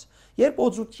լեցված։ Երբ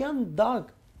օծության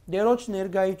դակ դերոջ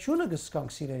ներգայությունը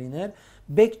գսկանք սիրելիներ,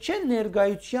 բեք չէ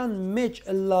ներգայության մեջ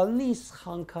լալնիս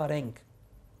խանգարենք։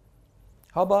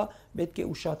 Հաբա պետք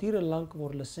է ուշադիր լանք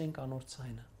որ լսենք անոր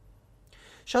ցայնը։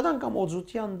 Շատ անգամ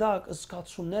օծության դակ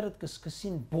զգացումներդ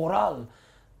կսկսին բորալ,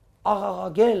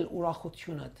 աղաղագել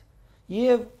ուրախությունդ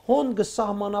եւ հոն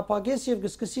կսահմանապակես եւ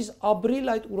կսկսիս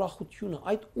ապրիլ այդ ուրախությունը,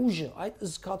 այդ ուժը, այդ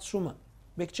զգացումը։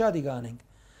 Մենք չադի գանենք,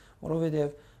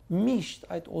 որովհետեւ միշտ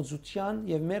այդ օծության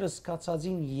եւ մեր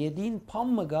զգացածին յեդին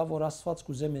փամը գա, որ Աստված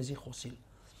կուզե մեզի խոսիլ։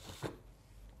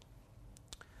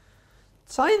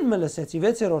 Ցայն մը լսեցի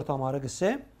 6-րդ համարը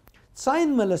գսե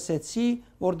Ցայն մը լսեցի,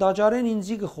 որ դաջարեն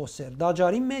ինձի գխոսեր։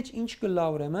 Դաջարի մեջ ինչ կլա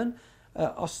ուրեմն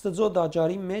Աստծո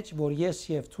դաջարի մեջ, որ ես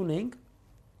եւ թունենք,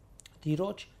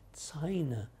 Տիրոջ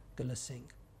ցայնը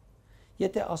կլսենք։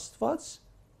 Եթե Աստված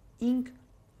ինք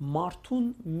մարդուն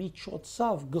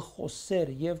միջոցով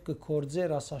գխոսեր եւ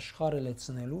գկործեր աս աշխարհը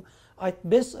լեցնելու,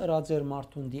 այդպես ըրաձեր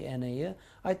մարդուն DNA-ը,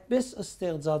 այդպես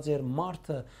ստեղծաձեր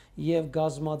մարդը եւ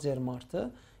գազմաձեր մարդը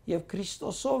եւ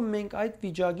Քրիստոսով մենք այդ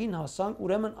վիճակին հասանք,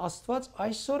 ուրեմն Աստված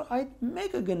այսօր այդ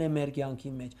մեկը գնե մեր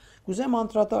կյանքի մեջ։ Գուզեմ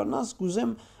անդրադառնաս,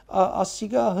 գուզեմ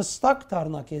ասիգա հստակ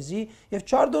դառնա քեզի եւ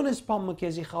չարդոնես բամը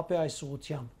քեզի խապե այս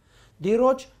ուղությամբ։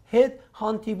 Դիրոջ հետ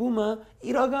հանդիպումը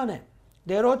իրական է։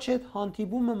 Դերոջ հետ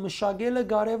հանդիպումը մշակելը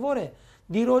կարևոր է։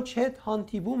 Դիրոջ հետ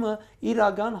հանդիպումը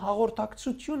իրական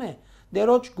հաղորդակցություն է։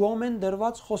 Դերոջ գոմեն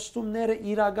դրված խոստումները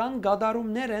իրական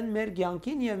գադարումներ են մեր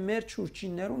կյանքին եւ մեր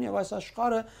ճուրջիններուն եւ այս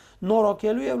աշխարհը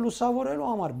նորոգելու եւ լուսավորելու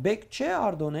համար։ Բեք չէ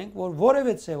արդոնենք, որ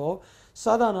որևէ ցեվով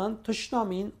սատանան,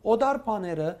 թշնամին, օդար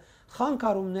բաները,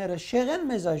 խանգարումները շեղեն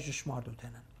մեզ այս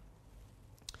ճշմարտութենը։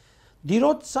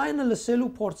 Դիրոջ ցայնը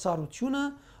լսելու փորձառությունը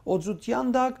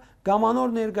օծության դակ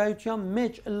գամանոր ներկայության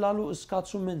մեջ ըլլալու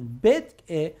ըսկացումեն պետք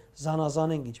է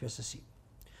զանազանենք ինչպես ասի։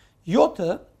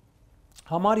 7-ը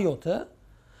համար 7-ը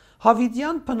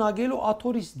հավիդյան բնագելու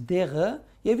աթորիս դեղը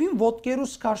եւ ին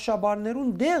ոտկերուս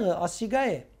կարշաբարներուն դեղը ասիգա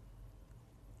է։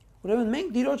 Ուրեմն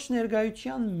մենք դիրոջ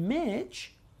ներկայության մեջ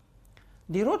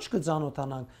դիրոջ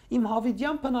կծանոթանանք իմ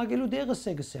հավիդյան բնագելու դեղը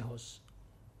սեգսեհոս։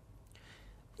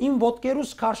 Իմ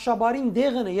ոտկերուս կարշաբարին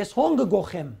դեղն է ես հոնգը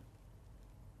գոխեմ։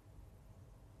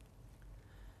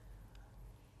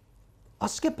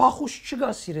 Ասկե փախուշ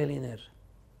չկա սիրելիներ։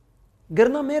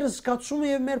 Գրնա մեր զգացումը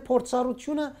եւ մեր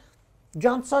փորձառությունը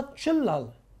ջանցած չլալ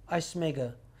այս մեկը,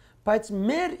 բայց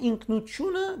մեր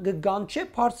ինքնությունը գանչե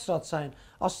բարձրացային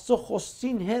Աստծո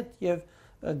խոսքին հետ եւ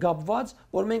գապված,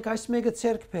 որ մենք այս մեկը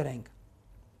ցերկ բերենք։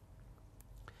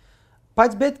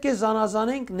 Բայց պետք է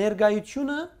զանազանենք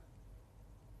ներկայությունը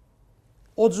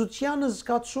օծության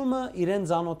զգացումը իրեն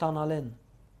զանոթանալեն։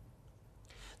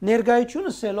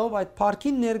 Ներկայությունը սելով այդ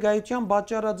парքին ներկայության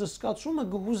պատճառած զգացումը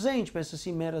գուզե ինչպես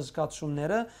ասի մեր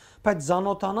զգացումները, բայց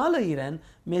զանոթանալը իրեն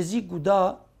մեզի գուդա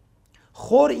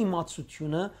խոր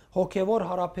իմացությունը, հոգևոր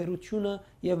հարաբերությունը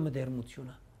եւ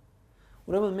մտերմությունը։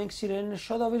 Ուրեմն մենք սիրելիներ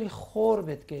շատ ավելի խոր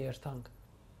պետք է երթանք։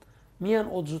 Միան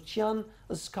օծության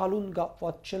զգալուն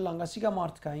գապված չլանք, ասիկա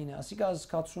մարդկային է, ասիկա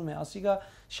զգացում է, ասիկա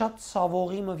շատ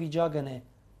ցավողի մվիճակն է։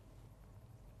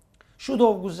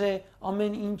 Շուտով գուզե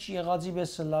ամեն ինչ եղածի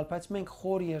պես լալ, բայց մենք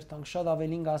խոր երթանք շատ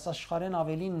ավելին գաս աշխարհեն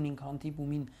ավելին ունենք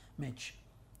հանդիպումին մեջ։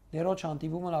 Դերոջ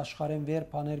հանդիպումը աշխարհեն վեր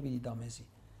բաներ պիտի տա մեզի։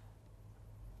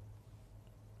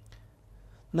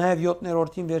 Նաև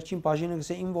 7-րդին վերջին բաժինը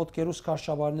գսե իմ ոտքերուս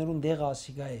կարշաբարներուն դեղը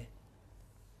ասիգա է։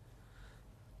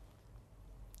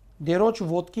 Դերոջ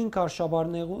ոտքին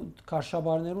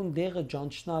կարշաբարներուն դեղը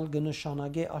ջանչնալ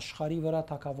կնշանակե աշխարհի վրա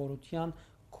թակավորության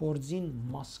կորձին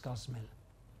մաս կազմել։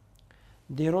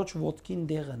 Դերոջ ոտքին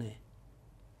դեղն է։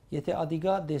 Եթե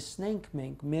ադիգա դեսնենք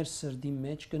մենք մեր սրդի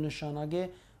մեջ կնշանակե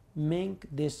մենք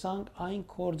դեսանք այն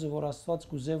կորձը, որ Աստված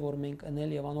կուզե, որ մենք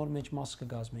ընել եւ անոր մեջ մաս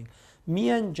կգազմենք։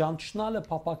 Միայն ջանչնալը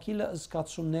փապակիլը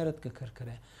զգացումներդ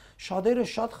կքրքրե։ Շատերը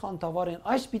շատ խանդավառ են,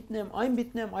 այս պիտնեմ, այն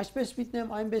պիտնեմ, այսպես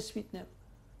պիտնեմ, այնպես պիտնեմ։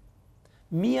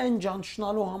 Միայն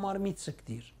ջանչնալու համար մի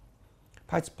ցկտիր։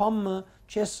 Բայց բամը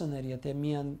չեսներ, եթե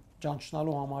միայն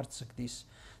ջանչնալու համար ցկտիս։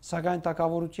 Սակայն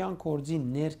տակավորության կորձին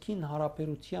ներքին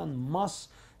հարաբերության մաս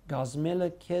գազմելը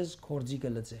քեզ կորձի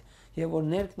կլծե։ Եվ որ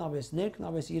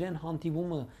ներքնաբես իրեն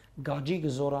հանդիպումը գաջի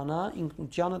կզորանա,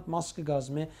 ինքնությանդ մաս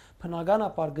կգազմե,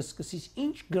 բնականաբար կսկսիս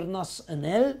ինչ գրնաս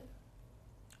ընել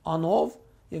անով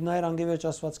եւ նայր անգևերջ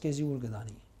Աստված քեզի ուր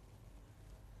կդանի։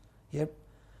 Երբ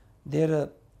դերը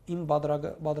իմ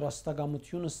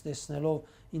պատրաստակամությունս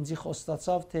տեսնելով ինձի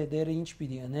խոստացավ, թե դերը ինչ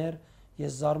պիտի ըներ,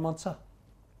 ես զարմացա։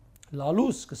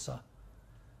 Լալու սկսա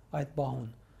այդ բահուն,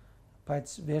 բայց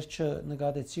վերջը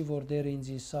նկատեցի, որ դերը ինձ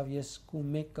իսավ ես կու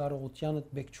մեկ կարողությանդ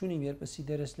բեք չունիմ, երբեսի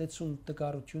դերես լեցուն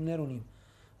տկարություններ ունիմ,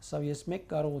 ասավ ես մեկ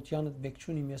կարողությանդ բեք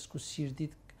չունիմ, ես կու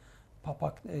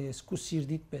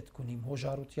սիրդիդ պետք ունիմ,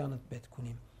 հոժարությանդ պետք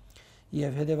ունիմ,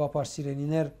 և հետևաբար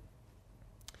սիրելիներ,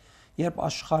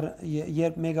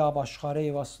 երբ մեկը ապաշխարե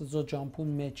և Աստծո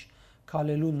ջամփուն մեջ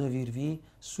քալելու նվիրվի,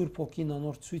 Սուրբ Հոգին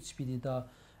անոր ցույց պիտի տա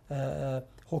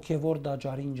հոգևոր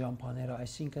դաջարին ջամփաները,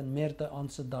 այսինքն մեր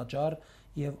անձը դաջար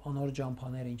եւ անոր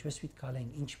ջամփաները, ինչպես պիտի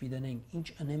քալենք, ինչ պիտենենք, ինչ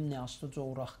ընեմն է Աստծո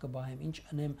ուրախ կբահեմ, ինչ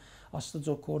ընեմ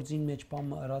Աստծո կորձին մեջ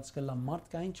բամը ըրած կլա,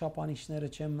 մարդկային չափանիշները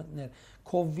չեմ մտներ,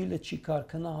 քովվիլը չի կար,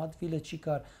 քնահատվիլը չի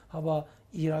կար, հաբա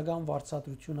իրական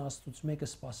վարձատրությունը Աստծուց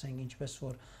մեկը սпасենք, ինչպես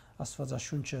որ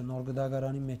Աստվածաշունչը նոր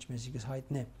գդագարանի մեջ մեզի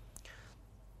հայտնե։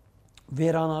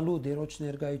 վերանալու դերոջ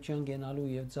ներկայության գենալու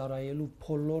եւ ծառայելու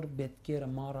բոլոր պետքերը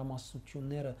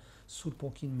մանրամասնությունները Սուրբ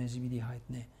Օքին մեզի պիտի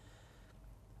հայտնե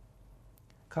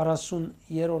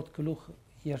 40-րդ գլուխ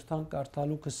երթան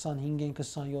կարդալու 25-ին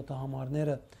 27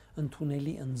 համարները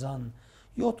ընդունելի ընձան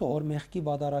 7 օր մեղքի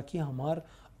բադարակի համար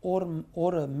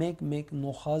օրը մեկ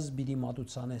նոխազ պիտի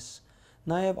մատուցանես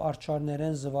նաև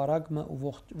արչարներեն զվարագը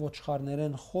ու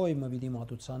ոչխարներեն խոյը պիտի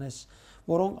մատուցանես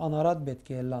որոնք անարատ պետք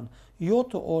է լան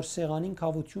 7 օր սեղանին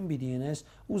կավություն պիտի ենես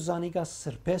ու զանիկա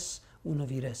սրբես ու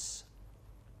նվիրես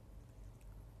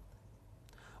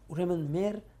ուրեմն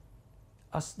մեր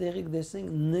աստեղիկ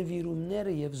դեսենք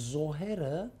նվիրումները եւ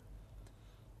զոհերը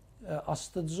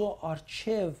աստծո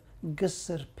արչեվ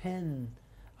գսրբեն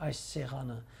այս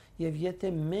սեղանը եւ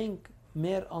եթե մենք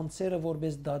մեր անձերը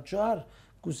որպես դաջար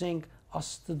կուզենք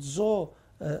աստծո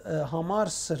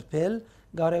համար սրբել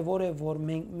կարևոր է որ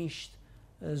մենք միշտ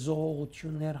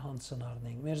զոհողություններ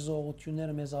հանցնարնենք մեր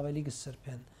զոհողությունները մեզ ավելի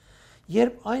կսրբեն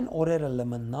երբ այն օրերը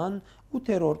լմնան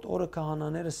 8-րդ օրը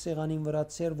քահանաները սեղանին վրա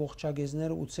ծեր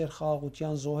ողջագեզները ու ծեր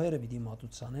խաղաղության զոհերը պիտի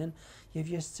մատուցանեն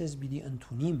եւ ես ցեզ պիտի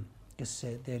ընդունիմ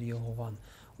գսե Տեր Եհովան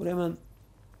ուրեմն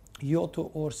 7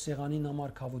 օր սեղանին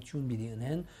համար կավություն պիտի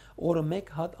ունեն օրը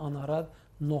մեկ հատ անարատ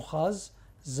նոխազ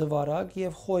զվարակ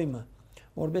եւ խոյմը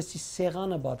որովհետեւ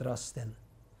սեղանը պատրաստեն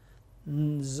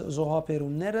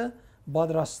զոհապերումները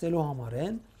պատրաստելու համար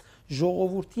են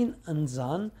ժողովրդին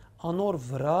ընձան անոր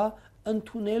վրա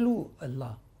ընդունելու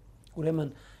լա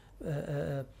ուրեմն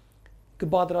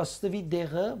կպատրաստվի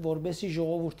դեղը որովհետեւ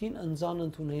ժողովրդին ընձան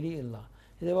ընդունելի լա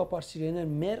հետեւաբար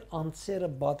սիրելիներ մեր անձերը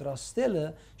պատրաստելը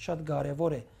շատ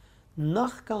կարեւոր է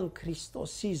նախքան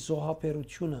Քրիստոսի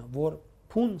զոհապերությունը որ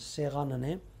փուն սեղանն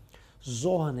է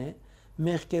զոհն է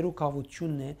մեղքերու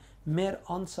կավությունն է մեր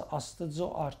անձը Աստծո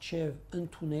արչև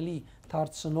ընդունելի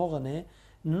դարձնողն է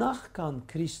նախքան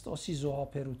Քրիստոսի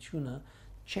զոհապերությունը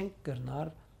չենք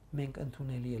կրնար մենք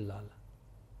ընդունելի լալ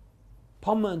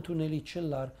փամը ընդունելի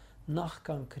չլար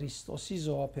նախքան Քրիստոսի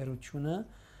զոհապերությունը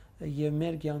եւ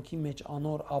մեր կյանքի մեջ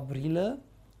անոր ապրիլը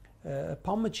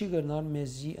փամը չի կրնար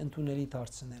մեզի ընդունելի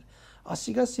դարձնել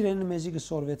ասիկա սիրելին մեզի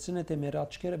կսորվեցնե թե մեր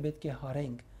աչքերը պետք է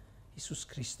հարենք Հիսուս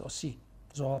Քրիստոսի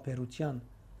զոհապերության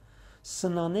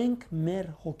սնանենք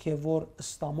մեր հոգևոր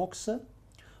ստամոքսը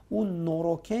ու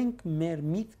նորոգենք մեր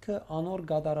միտքը անոր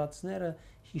գադարածները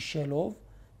հիշելով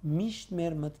միշտ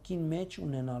մեր մտքին մեջ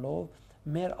ունենալով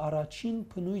մեր առաջին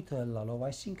բնույթը լալով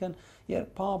այսինքն երբ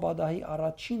Փաբադահի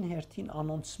առաջին հերթին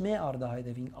անոնցմե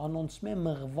արդահայտվինք անոնցմե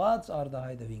մղված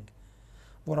արդահայտվինք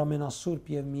որ ամենասուրբ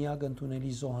եւ միակ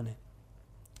ընդունելի զոհն է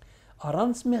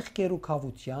առանց մեղքերու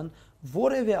կավության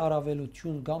որևէ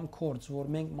առավելություն կամ կորձ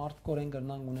որ մենք մարդկորեն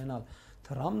կրնանք ունենալ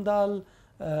թրամդալ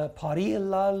Փարի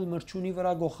լալ մրջունի վրա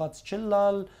գողած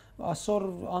չլալ ասոր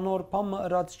անոր փամը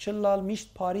ըրած չլալ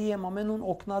միշտ փարի եմ ամենուն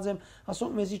օգնած եմ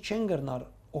ասոք մեզի չեն գրնար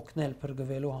օգնել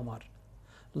փրկվելու համար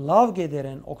լավ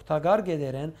գեդերեն օգտակար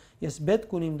գեդերեն ես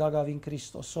պետք ունիմ դակավին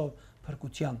Քրիստոսով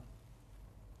փրկության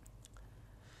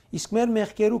իսկ մեր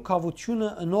մեղքերու կավությունը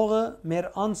ընողը մեր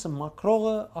անձը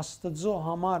մակրողը Աստծո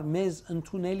համար մեզ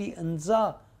ընդունելի ընձա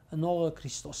ընողը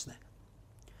Քրիստոսն է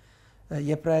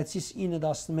Եբրայեցիս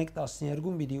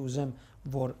 9:11-12 պիտի ուզեմ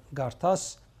որ գարտաս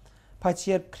բայց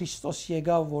երբ Քրիստոս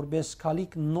եկավ որպես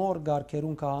քալիք նոր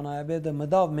գարքերուն քահանայապետը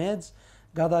մտավ մեծ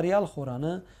գադարյալ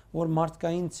խորանը որ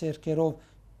մարդկային ցերկերով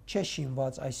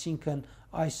չեշինված այսինքն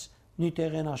այս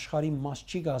նյութեղեն աշխարհի մաս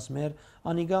չի գազմեր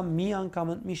անիգա մի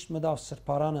անգամ միշտ մտավ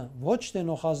սրբարանը ոչ թե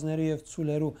նոխազներու եւ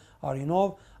ցուլերու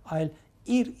արյունով այլ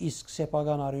իր իսկ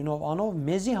սեփական արյունով անով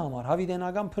մեզի համար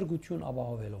հավիտենական փրկություն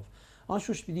ապահովելով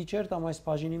Անշուշտ պիտի չերտամ այս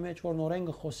բաժինի մեջ որ նորեն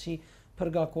գխոսի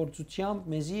փրկակորձությամբ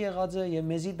մեզի եղածը եւ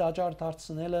մեզի դաջար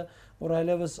դարձնելը որ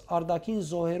այլևս արդակին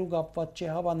զոհերու կապված չէ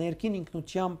հավա ներքին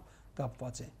ինքնությամբ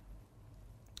կապված է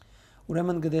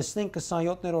Ուրեմն գտեսնենք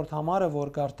 27-րդ համարը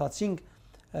որ կարդացինք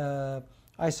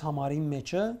այս համարի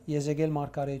մեջը Եզեկիել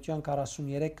մարգարեության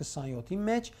 43:27-ի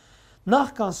մեջ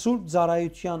նախքան սուրբ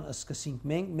ծառայության սկսենք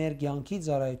մենք մեր կյանքի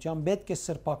ծառայության պետք է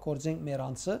սրբակորձենք մեր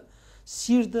անձը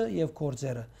սիրտը եւ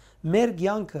կորձերը մեր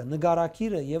կյանքը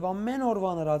նկարակիրը եւ ամեն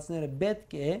օրվա նրածները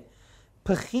պետք է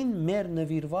փխին մեր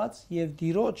նվիրված եւ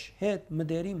դիրոջ հետ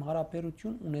մդերիմ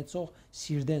հարաբերություն ունեցող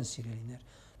սիրտեն սիրելիներ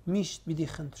միշտ պիտի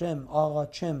խնդրեմ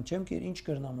աղաչեմ չեմ կեր ինչ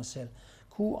կրնամ ասել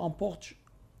քու ամբողջ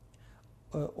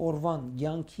օրվան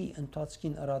կյանքի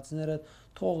ընթացքին ըրածները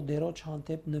թող դերոջ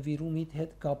հանդեպ նվիրումիդ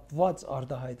հետ կապված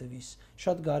արդահայտվիս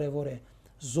շատ կարեւոր է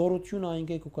զորություն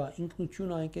այնքե կուկա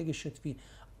ինքնություն այնքե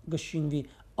գշինվի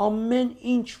ամեն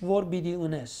ինչ որ պիտի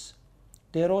ունես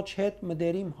դերոջ հետ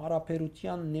մդերիմ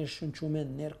հարաբերության ներշնչում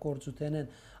են ներկործութեն են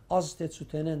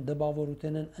ազդեցութեն են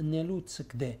դպավորութեն են ընելու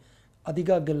ցկդե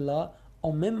Ադիգա գլա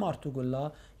ամեն մարդու գլա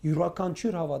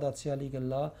յուրաքանչյուր հավատացյալի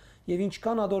գլա եւ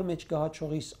ինչքան ադոր մեջ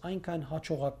կհաճողիս այնքան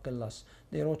հաճողակ կլաս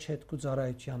Տերոջ հետ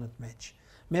գուզարայությանդ մեջ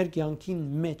մեր կյանքին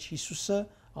մեջ Հիսուսը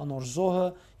անոր զոհը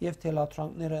եւ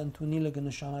թելաթրանքները ընդունիլը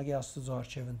կնշանակի Աստծո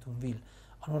արչեւ ընդունվիլ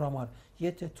անոր համար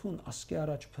եթե ցուն ասկե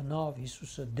առաջ փնավ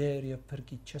Հիսուսը դեր եւ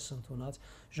փրկիչ չես ընդունած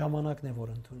ժամանակն է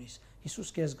որ ընդունիս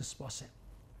Հիսուս քեզ կսպասե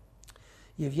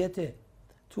եւ եթե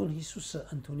ցուն Հիսուսը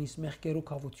ընդունիս մեղքերու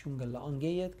կավություն գլա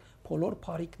անգեյետ բոլոր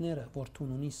բարիկները որ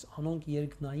ցուն ունիս անոնք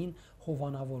երկնային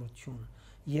հովանավորություն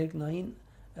երկնային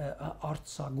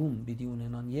արցագում պիտի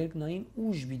ունենան երկնային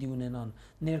ուժ պիտի ունենան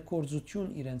ներկործություն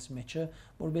իրենց մեջը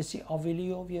որբեսի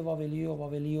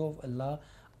ավելիով լա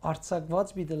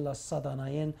արցակված պիտի լա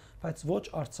սատանայեն բայց ոչ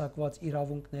արցակված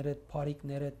իրավունքներդ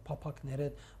բարիկներդ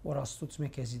փափակներդ որ Աստծուց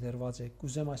մեքեզի դրված է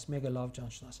կուզեմ այս մեկը լավ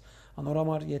ճանչնաս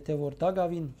անորամար եթե որ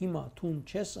դագավին հիմա ցուն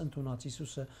չես ընդունած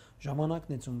Հիսուսը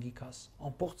ժամանակն է ցուն գիկաս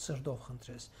ամբողջ սրտով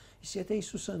խնդրես իսկ եթե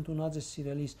Հիսուսը ընդունած է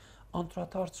սիրելիս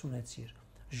անդրադարձ ունեցիր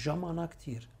ժամանակ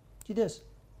թիր գիտես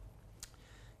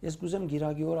ես գուզեմ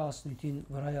գիրագի օրը ասնույթին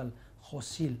վրայալ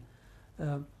խոսիլ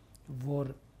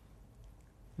որ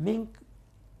մենք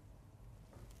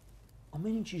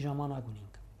ամեն ինչի ժամանակ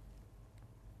ունենք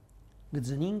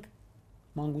գծնինք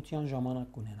մանկության ժամանակ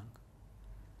կունենանք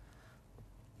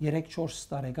 3-4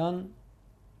 տարեկան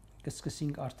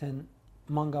կսկսենք արդեն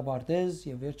մանկաբարձ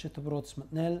եւ վերջը դպրոց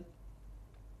մտնել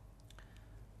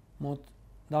մոտ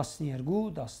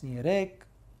 12-13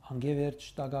 անգևերջ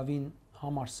տագավին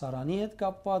համարսարանի հետ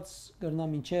կապված գրնա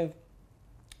մինչև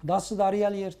 10 տարի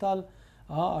երթալ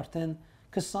արդեն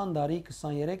 20 տարի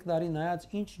 23 տարի նայած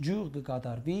ինչ ջուր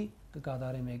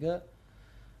կկատարի մեկը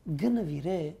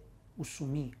գնվիրե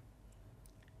ուսումի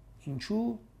ինչու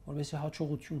որովհետեւ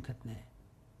հաջողություն գտնե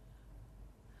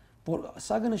որ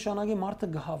սա կնշանակի մարդը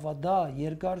կհավատա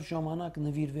երկար ժամանակ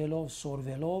նվիրվելով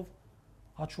սորվելով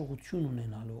հաջողություն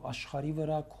ունենալու աշխարհի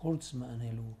վրա գործ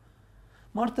մնելու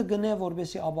մարդը գնե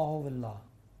որբեսի ապահով լա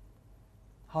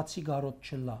հացի գարոտ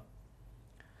չլա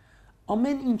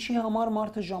ամեն ինչի համար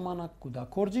մարդը ժամանակ կուտա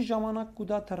գործի ժամանակ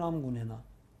կուտա տրամ կունենա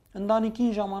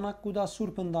ընտանիքին ժամանակ կուտա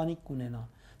սուրբ ընտանիք կունենա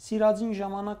սիրածին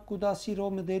ժամանակ կուտա սիրո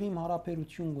մդերիմ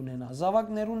հարաբերություն կունենա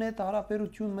զավակներուն հետ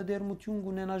հարաբերություն մդերմություն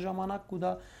կունենա ժամանակ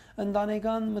կուտա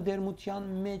ընտանեկան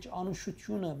մդերմության մեջ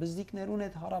անուշությունը բզդիկներուն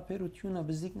հետ հարաբերությունը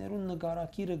բզդիկներուն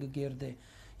նկարակիրը կգերդե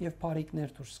եւ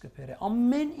բարիկներ դուրս կբերե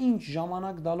ամեն ինչ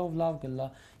ժամանակ դալով լավ գլա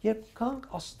երբ կանք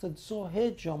Աստծո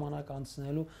հետ ժամանակ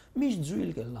անցնելու միշտ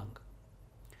զույլ գլանք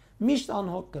միշտ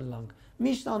անհոգ գլանք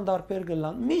միշտ անդարբեր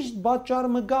գլանք միշտ բաճար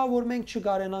մգա որ մենք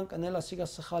չգարենանք անել ասիկա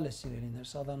սխալ է սիրելիներ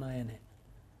սատանայեն է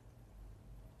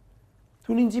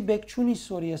Թուն ինձի բեք չունիս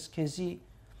որ ես քեզի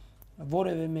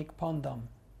որևէ մեկ բան դամ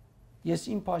ես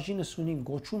իմ բաժինս ունիմ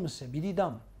գոչումս է պիտի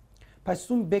դամ բայց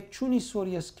դու բեք չունիս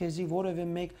որ ես քեզի որևէ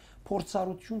մեկ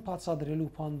փորձառություն բացադրելու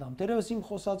բան դամ դերևս իմ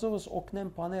խոսածովս օգնեմ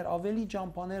բաներ ավելի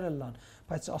ջան բաներ լան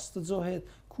բայց Աստծո հետ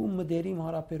քու մդերիմ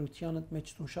հարաբերությանդ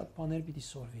մեջ դու շատ բաներ պիտի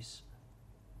սորվիս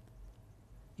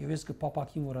եւ ես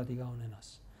կփապակին որ ադիգա ունենաս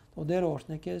ո դերը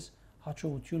օրհնեկես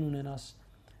հաջողություն ունենաս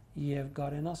եւ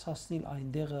գարենաս հասնել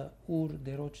այնտեղը ուր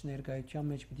դերոջ ներկայության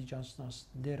մեջ պիտի ճանչնաս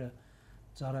դերը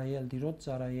ծառայել դիրոջ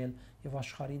ծառայել եւ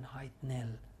աշխարհին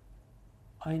հայտնել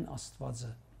այն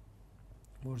Աստվածը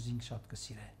որ զինք շատ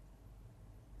կսիրե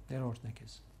Դեր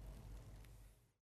օրհնեկես